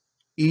 people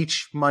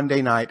each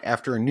Monday night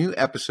after a new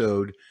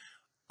episode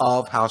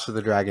of House of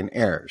the Dragon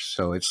airs.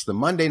 So it's the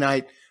Monday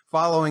night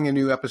following a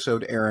new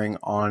episode airing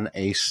on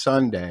a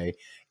Sunday,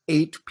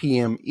 8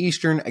 p.m.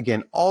 Eastern.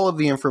 Again, all of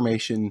the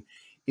information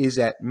is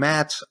at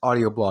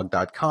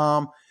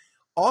mattsaudioblog.com.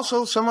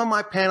 Also, some of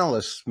my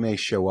panelists may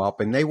show up,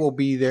 and they will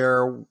be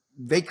there.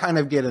 They kind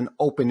of get an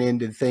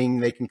open-ended thing.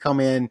 They can come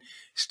in,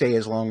 stay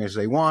as long as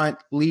they want,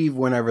 leave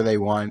whenever they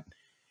want.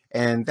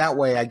 And that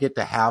way I get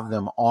to have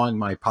them on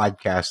my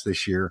podcast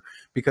this year,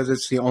 because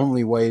it's the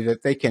only way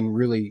that they can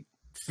really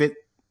fit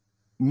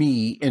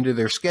me into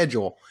their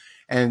schedule.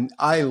 And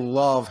I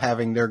love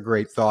having their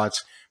great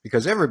thoughts,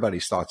 because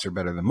everybody's thoughts are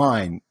better than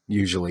mine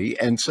usually.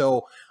 And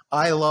so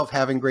I love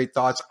having great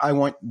thoughts. I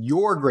want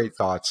your great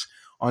thoughts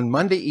on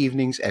Monday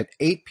evenings at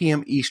 8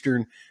 p.m.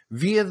 Eastern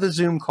via the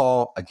Zoom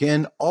call.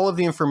 Again, all of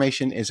the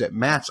information is at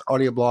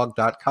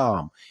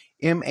mattsaudioblog.com.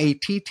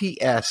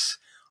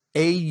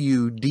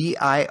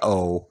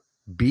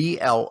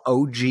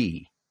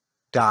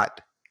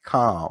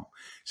 mattsaudioblog.com.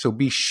 So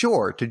be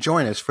sure to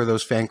join us for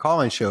those fan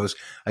call-in shows.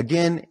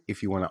 Again,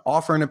 if you want to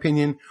offer an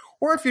opinion,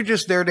 or if you're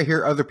just there to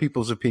hear other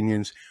people's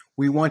opinions,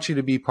 we want you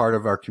to be part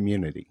of our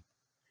community.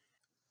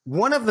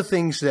 One of the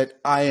things that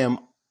I am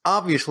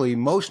obviously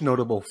most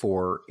notable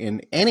for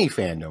in any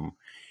fandom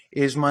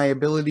is my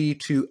ability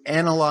to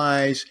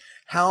analyze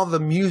how the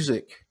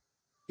music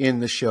in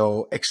the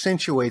show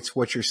accentuates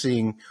what you're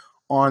seeing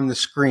on the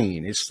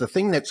screen. It's the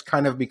thing that's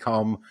kind of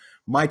become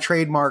my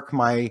trademark,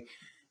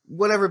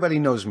 what everybody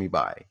knows me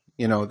by.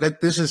 You know, that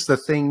this is the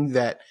thing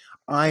that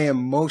I am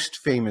most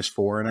famous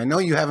for. And I know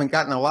you haven't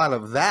gotten a lot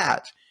of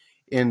that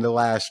in the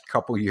last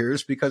couple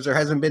years, because there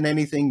hasn't been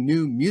anything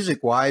new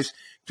music-wise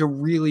to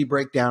really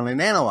break down and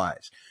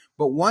analyze.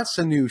 But once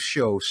a new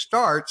show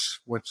starts,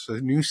 once a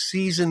new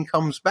season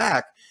comes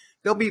back,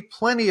 there'll be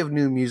plenty of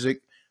new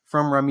music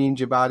from Ramin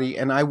Djawadi,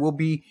 and I will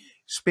be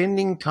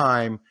spending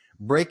time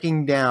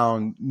breaking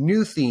down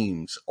new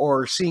themes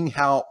or seeing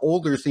how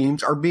older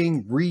themes are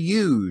being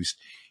reused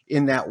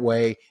in that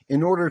way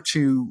in order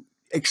to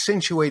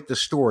accentuate the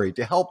story,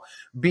 to help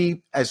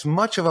be as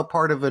much of a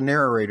part of a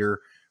narrator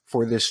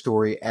for this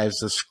story as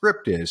the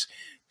script is.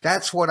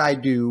 That's what I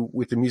do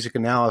with the music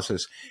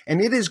analysis.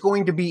 And it is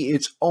going to be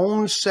its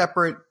own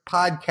separate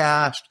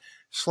podcast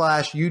 /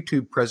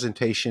 YouTube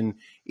presentation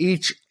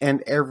each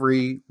and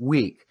every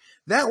week.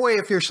 That way,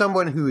 if you're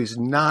someone who is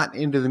not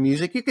into the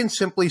music, you can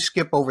simply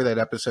skip over that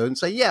episode and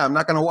say, yeah, I'm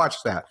not going to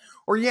watch that.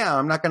 Or, yeah,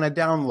 I'm not going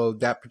to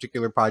download that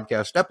particular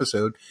podcast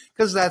episode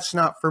because that's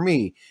not for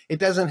me. It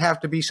doesn't have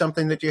to be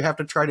something that you have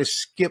to try to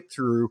skip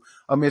through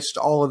amidst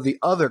all of the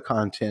other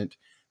content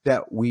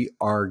that we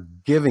are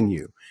giving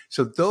you.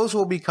 So those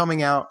will be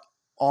coming out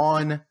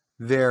on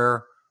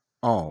their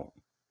own.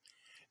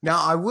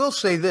 Now, I will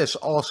say this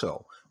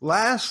also.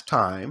 Last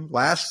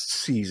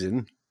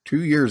season,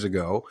 2 years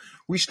ago,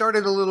 we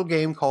started a little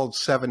game called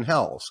Seven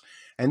Hells.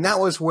 And that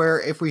was where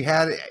if we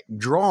had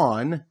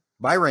drawn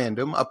by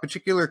random a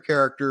particular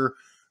character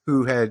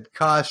who had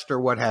cussed or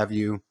what have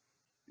you,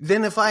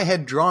 then if I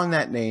had drawn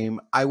that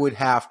name, I would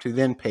have to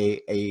then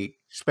pay a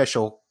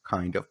special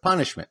kind of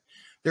punishment.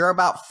 There are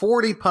about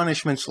 40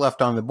 punishments left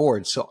on the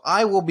board, so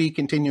I will be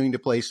continuing to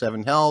play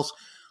Seven Hells.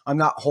 I'm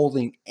not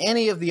holding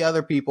any of the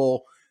other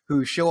people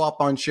who show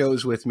up on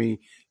shows with me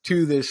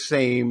to this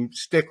same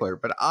stickler,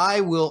 but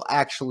I will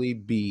actually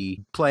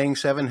be playing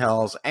Seven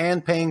Hells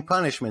and paying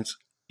punishments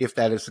if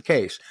that is the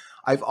case.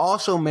 I've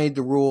also made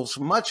the rules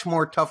much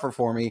more tougher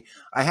for me.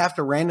 I have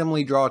to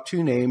randomly draw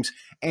 2 names,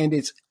 and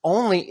it's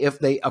only if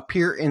they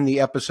appear in the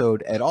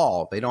episode at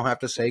all. They don't have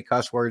to say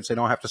cuss words. They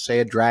don't have to say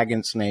a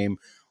dragon's name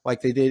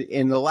like they did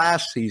in the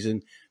last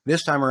season.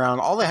 This time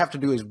around, all they have to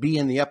do is be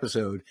in the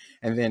episode,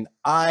 and then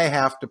I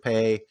have to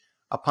pay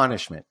a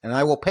punishment. And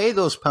I will pay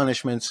those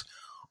punishments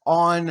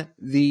on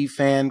the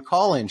fan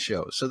call-in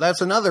shows. So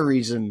that's another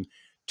reason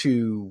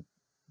to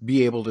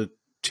be able to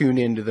tune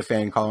into the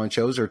fan call-in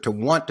shows, or to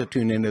want to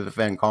tune into the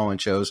fan call-in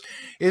shows,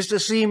 is to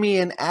see me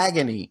in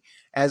agony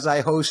as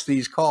I host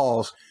these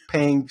calls,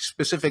 paying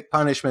specific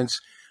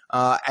punishments.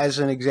 As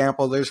an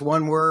example, there's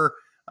one where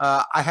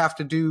I have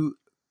to do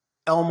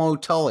Elmo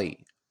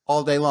Tully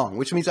all day long,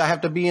 which means I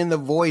have to be in the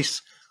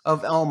voice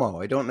of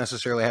Elmo. I don't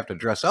necessarily have to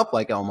dress up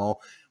like Elmo,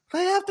 but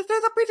I have to do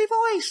the pretty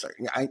voice.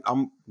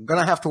 I'm going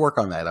to have to work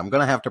on that. I'm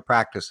going to have to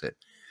practice it.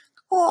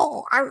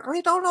 oh,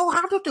 I don't know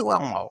how to do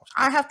Elmo.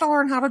 I have to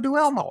learn how to do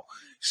Elmo.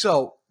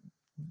 So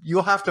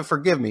you'll have to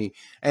forgive me,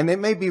 and it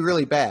may be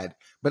really bad,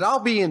 but I'll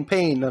be in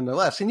pain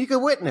nonetheless. And you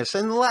can witness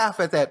and laugh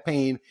at that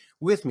pain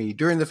with me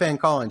during the Fan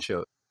Call-In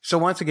show. So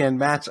once again,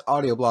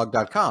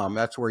 mattsaudioblog.com,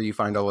 that's where you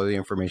find all of the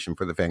information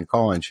for the Fan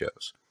Call-In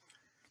shows.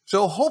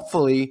 So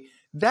hopefully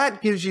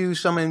that gives you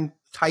some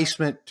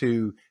enticement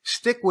to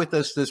stick with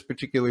us this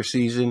particular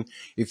season.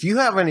 If you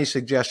have any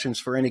suggestions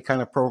for any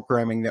kind of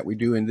programming that we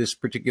do in this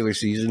particular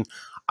season,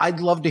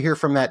 I'd love to hear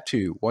from that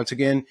too. Once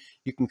again,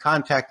 you can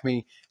contact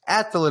me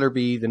at the letter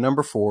B, the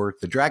number 4,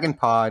 the Dragon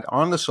Pod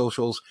on the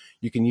socials.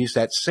 You can use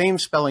that same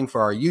spelling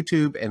for our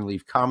YouTube and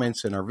leave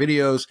comments in our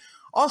videos.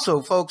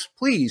 Also, folks,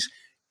 please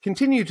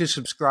continue to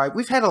subscribe.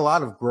 We've had a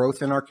lot of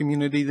growth in our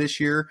community this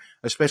year,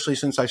 especially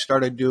since I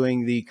started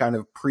doing the kind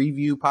of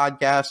preview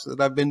podcast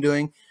that I've been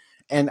doing.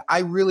 And I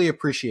really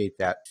appreciate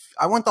that.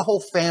 I want the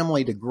whole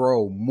family to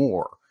grow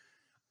more.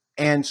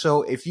 And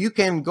so if you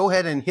can go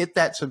ahead and hit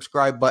that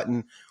subscribe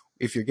button,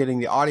 if you're getting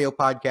the audio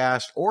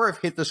podcast, or if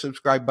hit the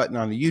subscribe button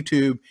on the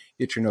YouTube,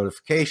 get your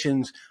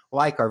notifications,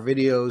 like our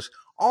videos,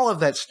 all of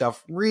that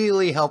stuff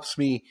really helps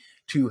me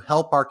to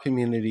help our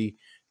community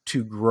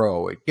to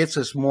grow. It gets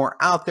us more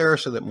out there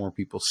so that more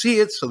people see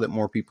it, so that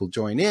more people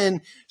join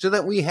in, so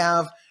that we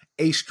have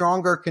a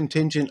stronger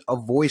contingent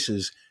of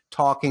voices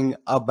talking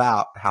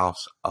about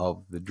House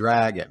of the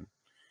Dragon.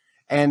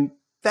 And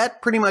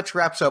that pretty much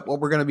wraps up what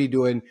we're going to be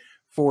doing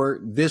for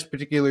this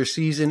particular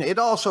season. It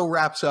also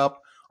wraps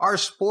up our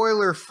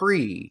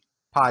spoiler-free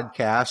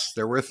podcasts.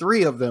 There were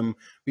 3 of them.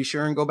 Be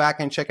sure and go back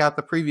and check out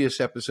the previous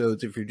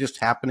episodes if you're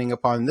just happening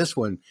upon this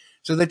one,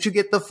 so that you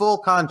get the full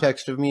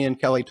context of me and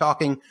Kelly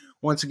talking.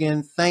 Once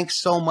again, thanks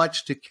so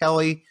much to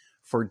Kelly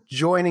for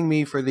joining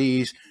me for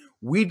these.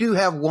 We do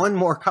have one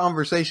more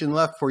conversation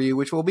left for you,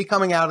 which will be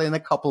coming out in a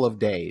couple of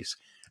days.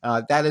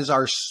 That is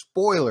our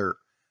spoiler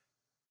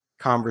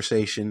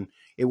conversation.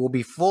 It will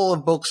be full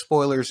of book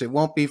spoilers. It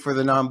won't be for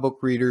the non-book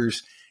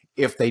readers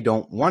if they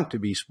don't want to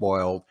be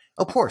spoiled.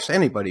 Of course,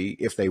 anybody,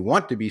 if they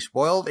want to be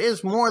spoiled,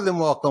 is more than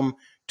welcome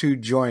to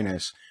join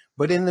us.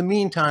 But in the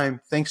meantime,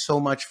 thanks so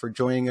much for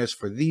joining us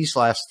for these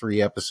last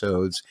 3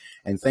 episodes.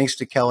 And thanks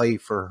to Kelly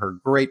for her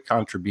great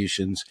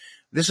contributions.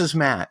 This is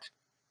Matt.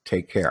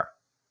 Take care.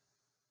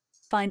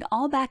 Find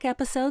all back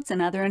episodes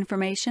and other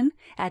information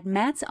at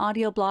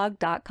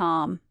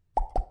mattsaudioblog.com.